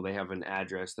people. They have an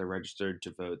address, they're registered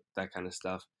to vote, that kind of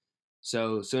stuff.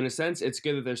 So in a sense, it's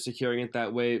good that they're securing it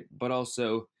that way, but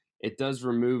also it does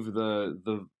remove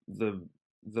the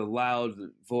loud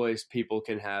voice people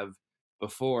can have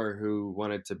before who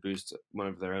wanted to boost one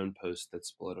of their own posts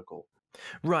that's political.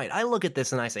 Right. I look at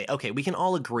this and I say, okay, we can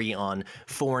all agree on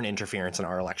foreign interference in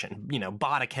our election.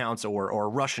 Bot accounts or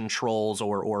Russian trolls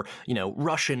or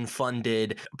Russian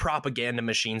funded propaganda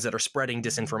machines that are spreading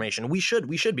disinformation. We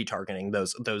should be targeting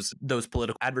those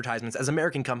political advertisements. As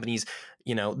American companies,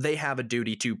 they have a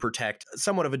duty to protect,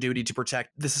 somewhat of a duty to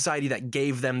protect the society that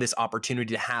gave them this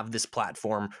opportunity to have this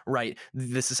platform, right?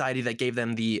 The society that gave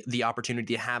them the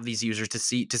opportunity to have these users to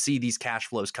see these cash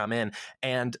flows come in.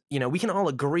 And we can all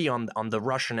agree on the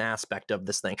Russian aspect of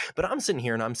this thing. But I'm sitting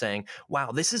here and I'm saying,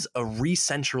 wow, this is a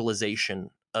re-centralization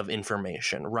of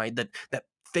information, right? That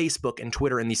Facebook and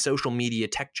Twitter and these social media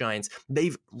tech giants,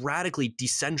 they've radically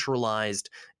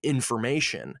decentralized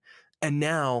information. And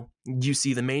now you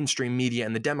see the mainstream media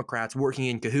and the Democrats working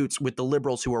in cahoots with the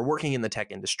liberals who are working in the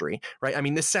tech industry, right? I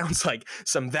mean, this sounds like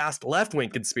some vast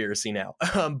left-wing conspiracy now,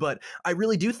 but I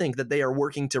really do think that they are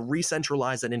working to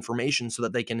re-centralize that information so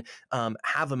that they can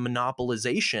have a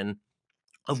monopolization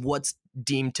of what's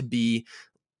deemed to be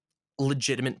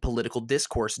legitimate political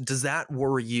discourse. Does that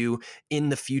worry you in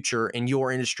the future in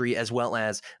your industry, as well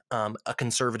as a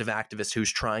conservative activist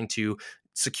who's trying to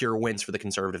secure wins for the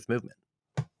conservative movement?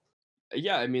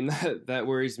 Yeah, I mean that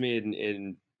worries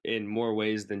me in more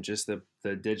ways than just the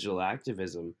digital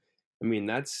activism. I mean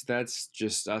that's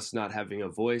just us not having a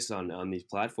voice on these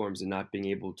platforms and not being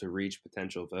able to reach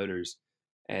potential voters.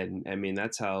 And I mean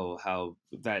that's how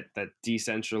that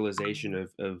decentralization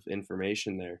of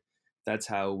information there. That's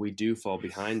how we do fall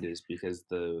behind, is because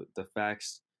the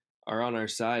facts are on our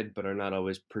side but are not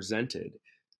always presented.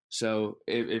 So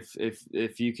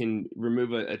if you can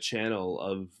remove a channel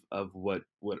of what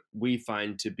we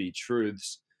find to be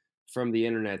truths from the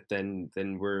internet, then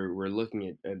we're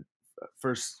looking at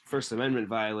First Amendment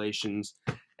violations,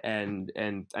 and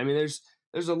I mean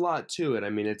there's a lot to it. I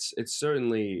mean it's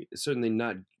certainly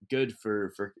not good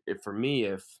for me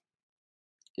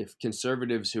if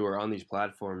conservatives who are on these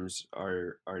platforms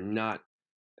are not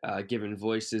given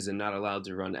voices and not allowed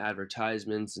to run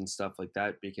advertisements and stuff like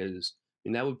that, because I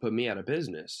mean that would put me out of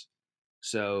business.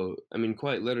 So I mean,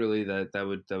 quite literally, that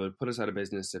would put us out of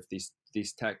business if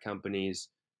these tech companies,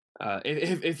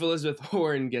 if Elizabeth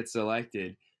Warren gets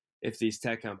elected, if these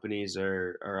tech companies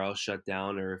are all shut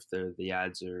down, or if the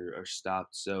ads are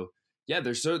stopped. So yeah,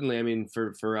 there's certainly, I mean,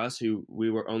 for us who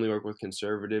only work with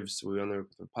conservatives, we only work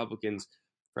with Republicans.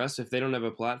 For us, if they don't have a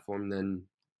platform, then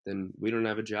we don't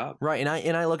have a job. Right,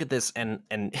 and I look at this and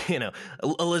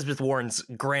Elizabeth Warren's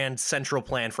grand central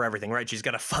plan for everything, right? She's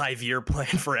got a 5-year plan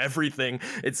for everything,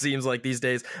 it seems like these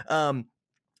days.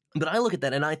 But I look at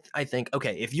that and I think,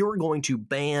 okay, if you're going to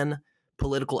ban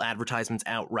political advertisements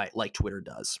outright like Twitter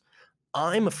does,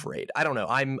 I'm afraid, I don't know,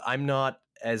 I'm not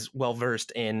as well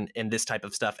versed in this type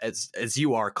of stuff as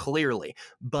you are, clearly.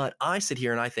 But I sit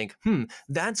here and I think,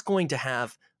 that's going to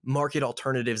have market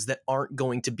alternatives that aren't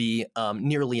going to be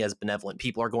nearly as benevolent.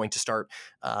 People are going to start,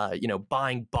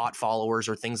 buying bot followers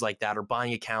or things like that, or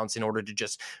buying accounts in order to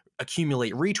just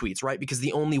accumulate retweets, right? Because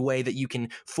the only way that you can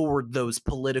forward those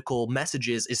political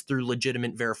messages is through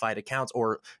legitimate verified accounts,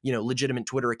 or legitimate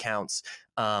Twitter accounts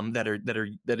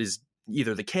that is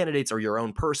either the candidates or your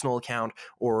own personal account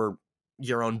or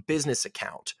your own business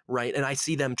account, right? And I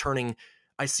see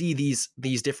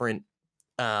these different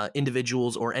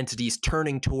individuals or entities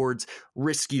turning towards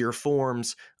riskier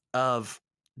forms of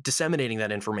disseminating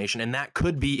that information. And that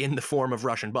could be in the form of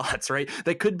Russian bots, right?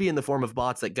 That could be in the form of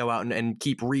bots that go out and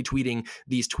keep retweeting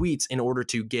these tweets in order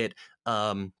to get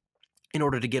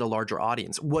a larger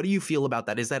audience. What do you feel about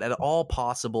that? Is that at all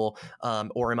possible,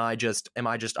 or am I just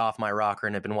off my rocker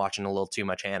and have been watching a little too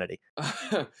much Hannity?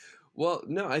 Well,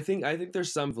 no, I think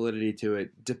there's some validity to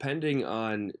it, depending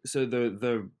on. So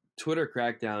the Twitter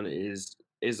crackdown is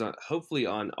hopefully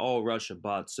on all Russia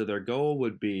bots. So their goal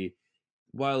would be,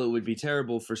 while it would be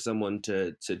terrible for someone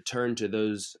to turn to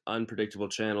those unpredictable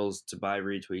channels to buy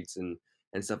retweets and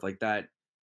stuff like that,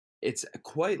 it's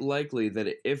quite likely that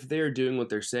if they're doing what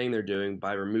they're saying they're doing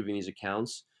by removing these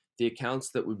accounts, the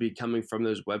accounts that would be coming from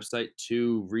those websites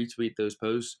to retweet those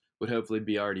posts would hopefully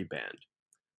be already banned.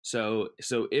 So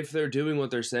if they're doing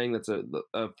what they're saying, that's a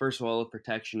first of all, a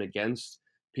protection against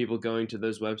people going to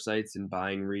those websites and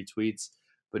buying retweets.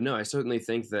 But no, I certainly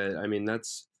think that,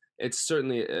 it's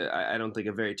certainly, I don't think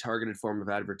a very targeted form of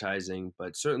advertising,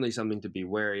 but certainly something to be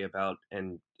wary about.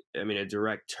 And a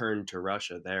direct turn to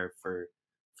Russia there for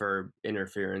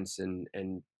interference and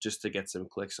just to get some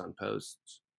clicks on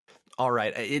posts. All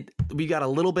right, we got a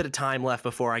little bit of time left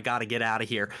before I got to get out of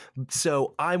here.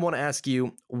 So I want to ask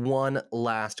you one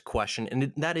last question,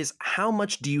 and that is, how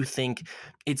much do you think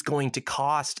it's going to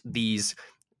cost these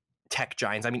tech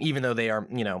giants? Even though they are,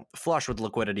 flush with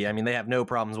liquidity, they have no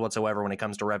problems whatsoever when it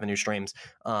comes to revenue streams,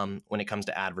 when it comes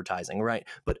to advertising, right?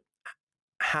 But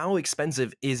how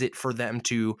expensive is it for them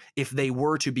to, if they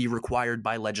were to be required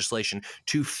by legislation,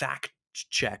 to fact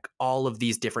check all of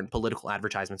these different political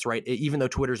advertisements, right? Even though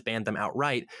Twitter's banned them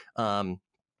outright,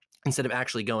 instead of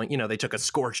actually going, they took a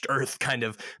scorched earth kind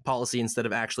of policy instead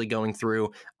of actually going through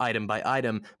item by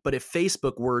item. But if they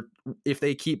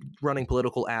keep running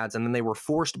political ads and then they were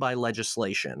forced by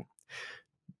legislation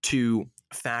to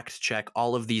fact check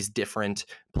all of these different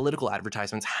political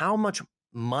advertisements, how much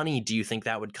money do you think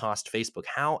that would cost Facebook?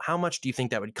 How much do you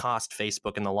think that would cost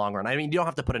Facebook in the long run? You don't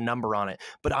have to put a number on it,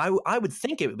 but I would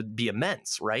think it would be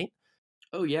immense, right?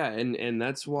 Oh yeah, and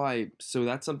that's why. So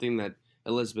that's something that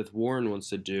Elizabeth Warren wants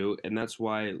to do, and that's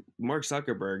why Mark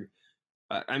Zuckerberg.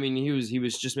 He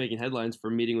was just making headlines for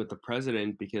meeting with the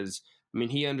president because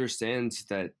he understands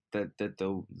that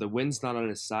the wind's not on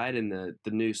his side in the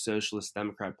new Socialist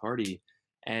Democrat Party,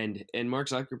 and Mark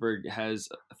Zuckerberg has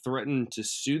threatened to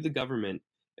sue the government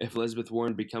if Elizabeth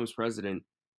Warren becomes president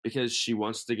because she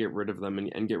wants to get rid of them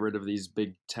and get rid of these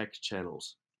big tech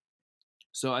channels.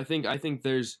 So I think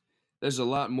there's a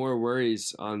lot more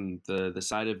worries on the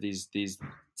side of these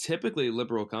typically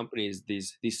liberal companies,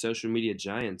 these social media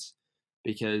giants,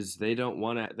 because they don't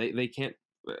want to, they can't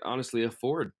honestly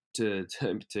afford to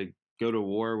go to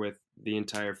war with the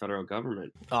entire federal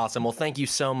government. Awesome. Well, thank you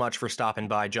so much for stopping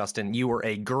by, Justin. You were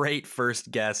a great first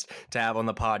guest to have on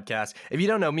the podcast. If you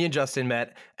don't know, me and Justin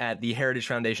met at the Heritage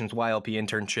Foundation's YLP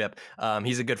internship.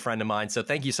 He's a good friend of mine. So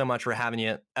thank you so much for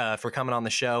for coming on the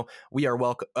show. You are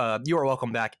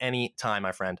welcome back anytime,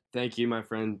 my friend. Thank you, my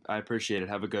friend. I appreciate it.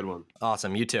 Have a good one.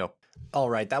 Awesome. You too. All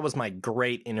right, that was my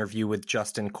great interview with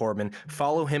Justin Corbin.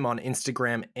 Follow him on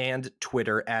Instagram and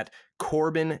Twitter at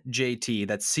CorbinJT.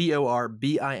 That's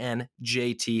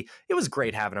CorbinJT. It was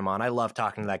great having him on. I love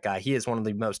talking to that guy. He is one of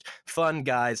the most fun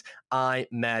guys I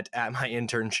met at my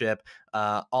internship.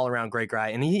 All around great guy,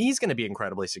 and he's going to be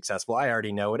incredibly successful. I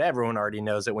already know it. Everyone already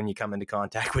knows it when you come into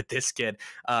contact with this kid.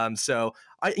 So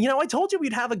I told you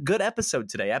we'd have a good episode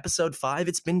today. Episode 5.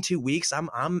 It's been 2 weeks.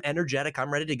 I'm energetic.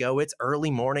 I'm ready to go. It's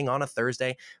early morning on a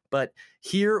Thursday, but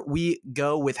here we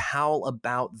go with How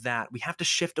About That. We have to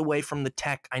shift away from the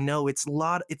tech. I know there's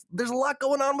a lot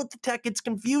going on with the tech. It's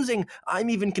confusing. I'm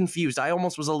even confused. I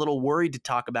almost was a little worried to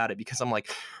talk about it because I'm like,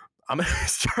 I'm going to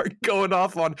start going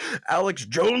off on Alex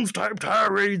Jones type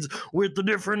tirades with the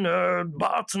different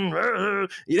bots and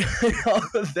all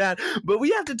of that. But we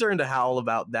have to turn to Howell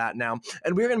about that now.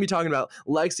 And we're going to be talking about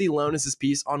Lexi Lonis's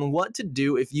piece on what to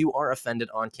do if you are offended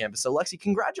on campus. So Lexi,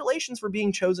 congratulations for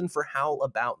being chosen for Howell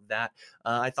about that.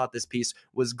 I thought this piece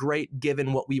was great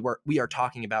given what we are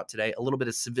talking about today. A little bit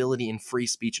of civility and free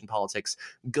speech in politics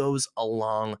goes a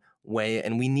long way,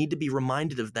 and we need to be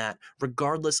reminded of that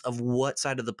regardless of what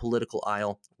side of the political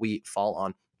aisle we fall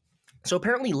on. So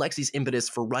apparently Lexi's impetus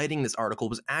for writing this article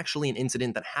was actually an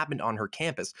incident that happened on her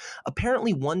campus.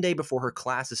 Apparently one day before her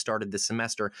classes started this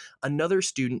semester, another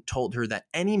student told her that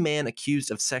any man accused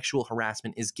of sexual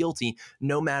harassment is guilty,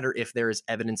 no matter if there is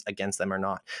evidence against them or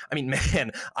not. I mean,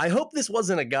 man, I hope this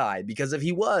wasn't a guy, because if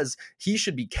he was, he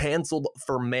should be canceled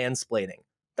for mansplaining.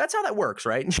 That's how that works,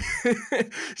 right?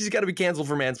 She's got to be canceled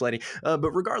for mansplaining.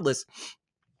 But regardless,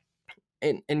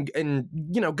 and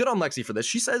good on Lexi for this.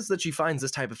 She says that she finds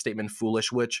this type of statement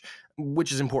foolish, which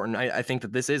is important. I think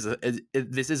that this is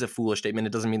a foolish statement. It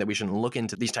doesn't mean that we shouldn't look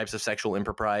into these types of sexual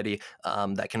impropriety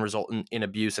that can result in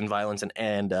abuse and violence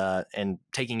and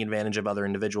taking advantage of other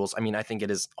individuals. I mean, I think it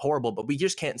is horrible, but we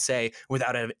just can't say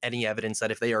without any evidence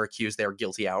that if they are accused, they are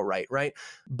guilty outright, right?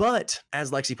 But as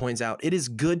Lexi points out, it is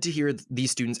good to hear these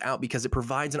students out because it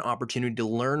provides an opportunity to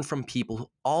learn from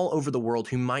people all over the world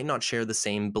who might not share the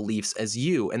same beliefs as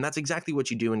you. And that's exactly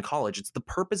what you do in college. It's the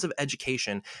purpose of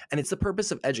education, and it's the purpose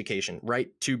of education, right?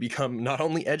 To become not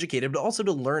only educated, but also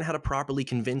to learn how to properly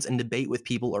convince and debate with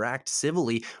people or act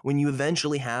civilly when you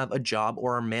eventually have a job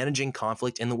or are managing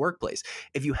conflict in the workplace.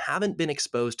 If you haven't been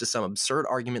exposed to some absurd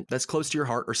argument that's close to your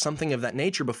heart or something of that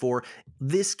nature before,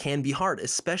 this can be hard,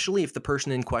 especially if the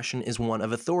person in question is one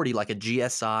of authority, like a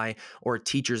GSI or a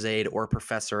teacher's aide or a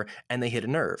professor, and they hit a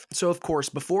nerve. So of course,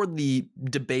 before the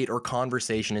debate or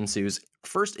conversation ensues,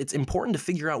 first, it's important to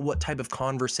figure out what type of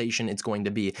conversation it's going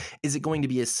to be. Is it going to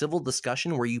be a civil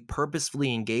discussion where you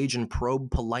purposefully engage and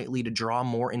probe politely to draw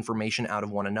more information out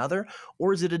of one another?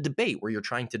 Or is it a debate where you're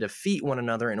trying to defeat one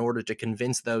another in order to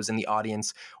convince those in the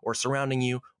audience or surrounding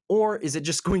you? Or is it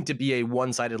just going to be a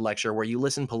one-sided lecture where you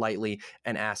listen politely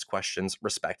and ask questions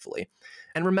respectfully?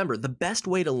 And remember, the best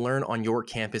way to learn on your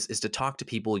campus is to talk to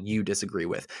people you disagree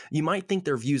with. You might think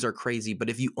their views are crazy, but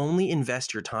if you only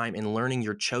invest your time in learning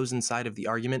your chosen side of the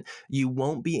argument, you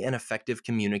won't be an effective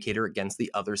communicator against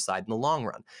the other side in the long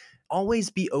run. Always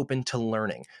be open to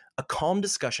learning. A calm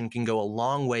discussion can go a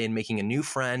long way in making a new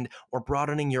friend or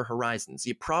broadening your horizons.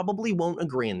 You probably won't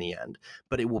agree in the end,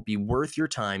 but it will be worth your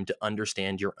time to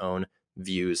understand your own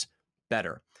views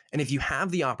better. And if you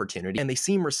have the opportunity and they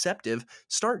seem receptive,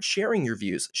 start sharing your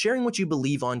views. Sharing what you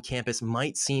believe on campus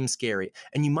might seem scary,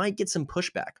 and you might get some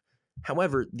pushback.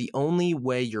 However, the only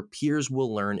way your peers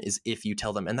will learn is if you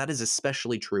tell them, and that is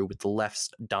especially true with the left's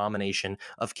domination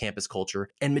of campus culture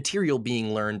and material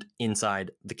being learned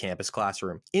inside the campus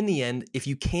classroom. In the end, if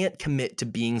you can't commit to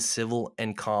being civil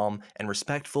and calm and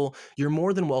respectful, you're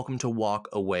more than welcome to walk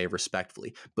away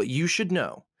respectfully. But you should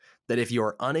know that if you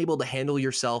are unable to handle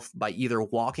yourself by either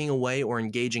walking away or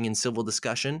engaging in civil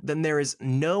discussion, then there is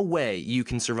no way you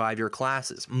can survive your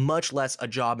classes, much less a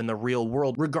job in the real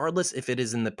world, regardless if it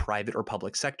is in the private or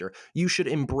public sector. You should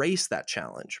embrace that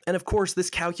challenge. And of course, this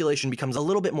calculation becomes a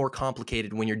little bit more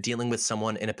complicated when you're dealing with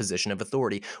someone in a position of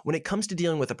authority. When it comes to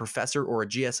dealing with a professor or a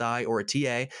GSI or a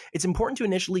TA, it's important to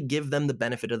initially give them the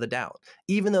benefit of the doubt.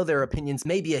 Even though their opinions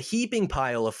may be a heaping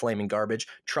pile of flaming garbage,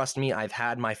 trust me, I've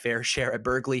had my fair share at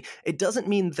Berkeley, it doesn't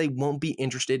mean that they won't be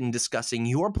interested in discussing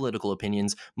your political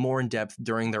opinions more in depth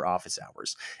during their office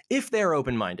hours. If they're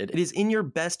open-minded, it is in your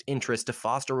best interest to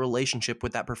foster a relationship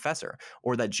with that professor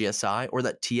or that GSI or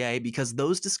that TA, because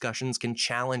those discussions can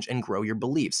challenge and grow your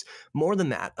beliefs. More than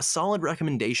that, a solid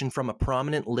recommendation from a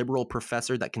prominent liberal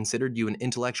professor that considered you an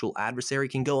intellectual adversary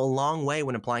can go a long way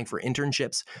when applying for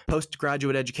internships,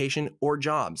 postgraduate education, or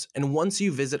jobs. And once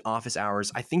you visit office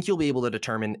hours, I think you'll be able to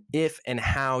determine if and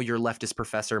how your leftist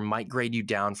professor might grade you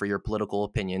down for your political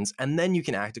opinions, and then you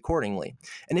can act accordingly.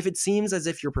 And if it seems as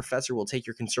if your professor will take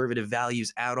your conservative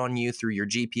values out on you through your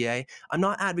GPA, I'm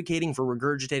not advocating for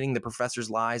regurgitating the professor's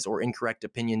lies or incorrect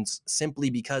opinions simply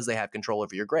because they have control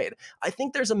over your grade. I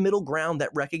think there's a middle ground that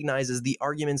recognizes the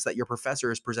arguments that your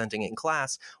professor is presenting in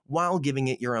class while giving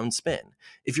it your own spin.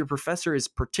 If your professor is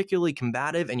particularly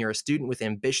combative and you're a student with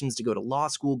ambitions to go to law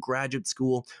school, graduate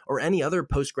school, or any other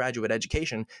postgraduate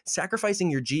education,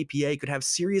 sacrificing your GPA could have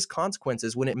serious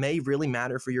consequences when it may really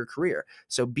matter for your career.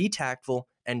 So be tactful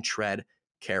and tread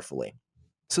carefully.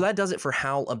 So that does it for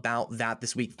How About That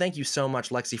this week. Thank you so much,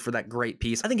 Lexi, for that great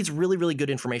piece. I think it's really, really good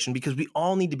information because we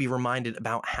all need to be reminded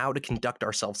about how to conduct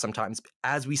ourselves sometimes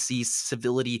as we see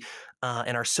civility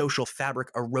and our social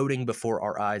fabric eroding before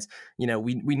our eyes. You know,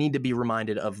 we need to be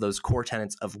reminded of those core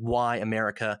tenets of why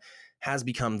America has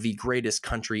become the greatest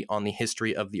country on the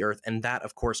history of the earth. And that,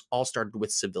 of course, all started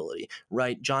with civility,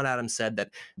 right? John Adams said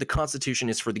that the Constitution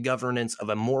is for the governance of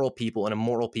a moral people and a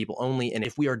moral people only. And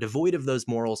if we are devoid of those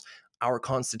morals, our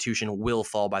Constitution will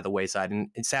fall by the wayside.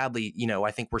 And sadly, you know, I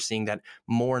think we're seeing that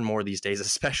more and more these days,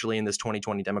 especially in this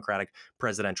 2020 Democratic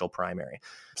presidential primary.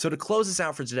 So to close this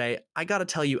out for today, I got to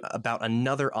tell you about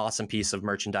another awesome piece of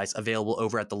merchandise available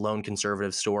over at the Lone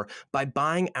Conservative store. By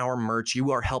buying our merch,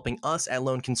 you are helping us at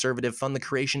Lone Conservative fund the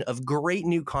creation of great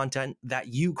new content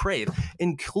that you crave,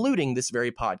 including this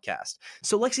very podcast.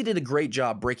 So Lexi did a great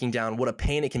job breaking down what a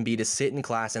pain it can be to sit in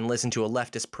class and listen to a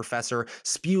leftist professor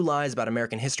spew lies about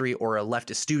American history, or a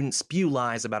leftist student spew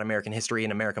lies about American history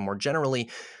and America more generally.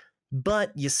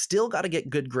 But you still got to get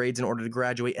good grades in order to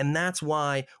graduate, and that's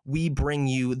why we bring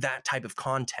you that type of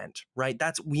content, right?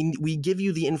 We give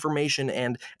you the information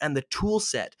and the tool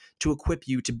set to equip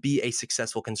you to be a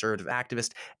successful conservative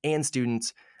activist and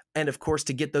students. And of course,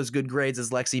 to get those good grades, as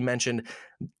Lexi mentioned,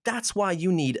 that's why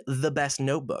you need the best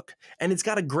notebook. And it's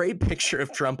got a great picture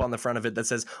of Trump on the front of it that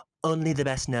says, "Only the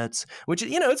best notes," which,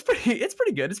 you know, it's pretty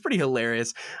good. It's pretty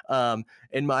hilarious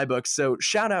in my book. So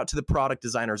shout out to the product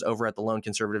designers over at the Lone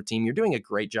Conservative team. You're doing a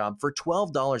great job. For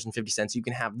 $12.50, you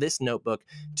can have this notebook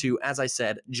to, as I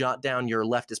said, jot down your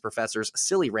leftist professor's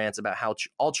silly rants about how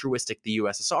altruistic the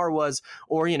USSR was,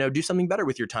 or, you know, do something better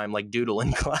with your time, like doodle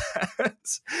in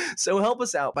class. So help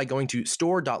us out by going to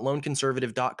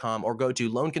store.loneconservative.com or go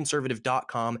to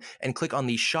loneconservative.com and click on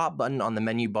the shop button on the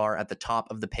menu bar at the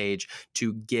top of the page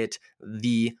to get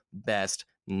the best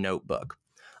notebook.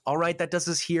 All right, that does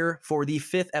us here for the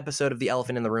 5th episode of The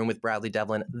Elephant in the Room with Bradley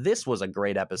Devlin. This was a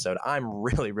great episode. I'm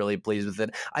really, really pleased with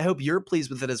it. I hope you're pleased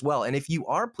with it as well. And if you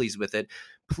are pleased with it,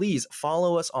 please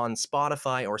follow us on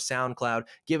Spotify or SoundCloud.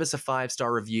 Give us a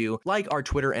 5-star review, like our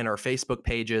Twitter and our Facebook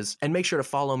pages, and make sure to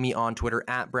follow me on Twitter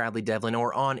at Bradley Devlin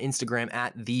or on Instagram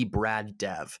at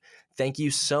TheBradDev. Thank you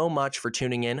so much for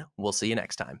tuning in. We'll see you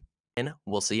next time.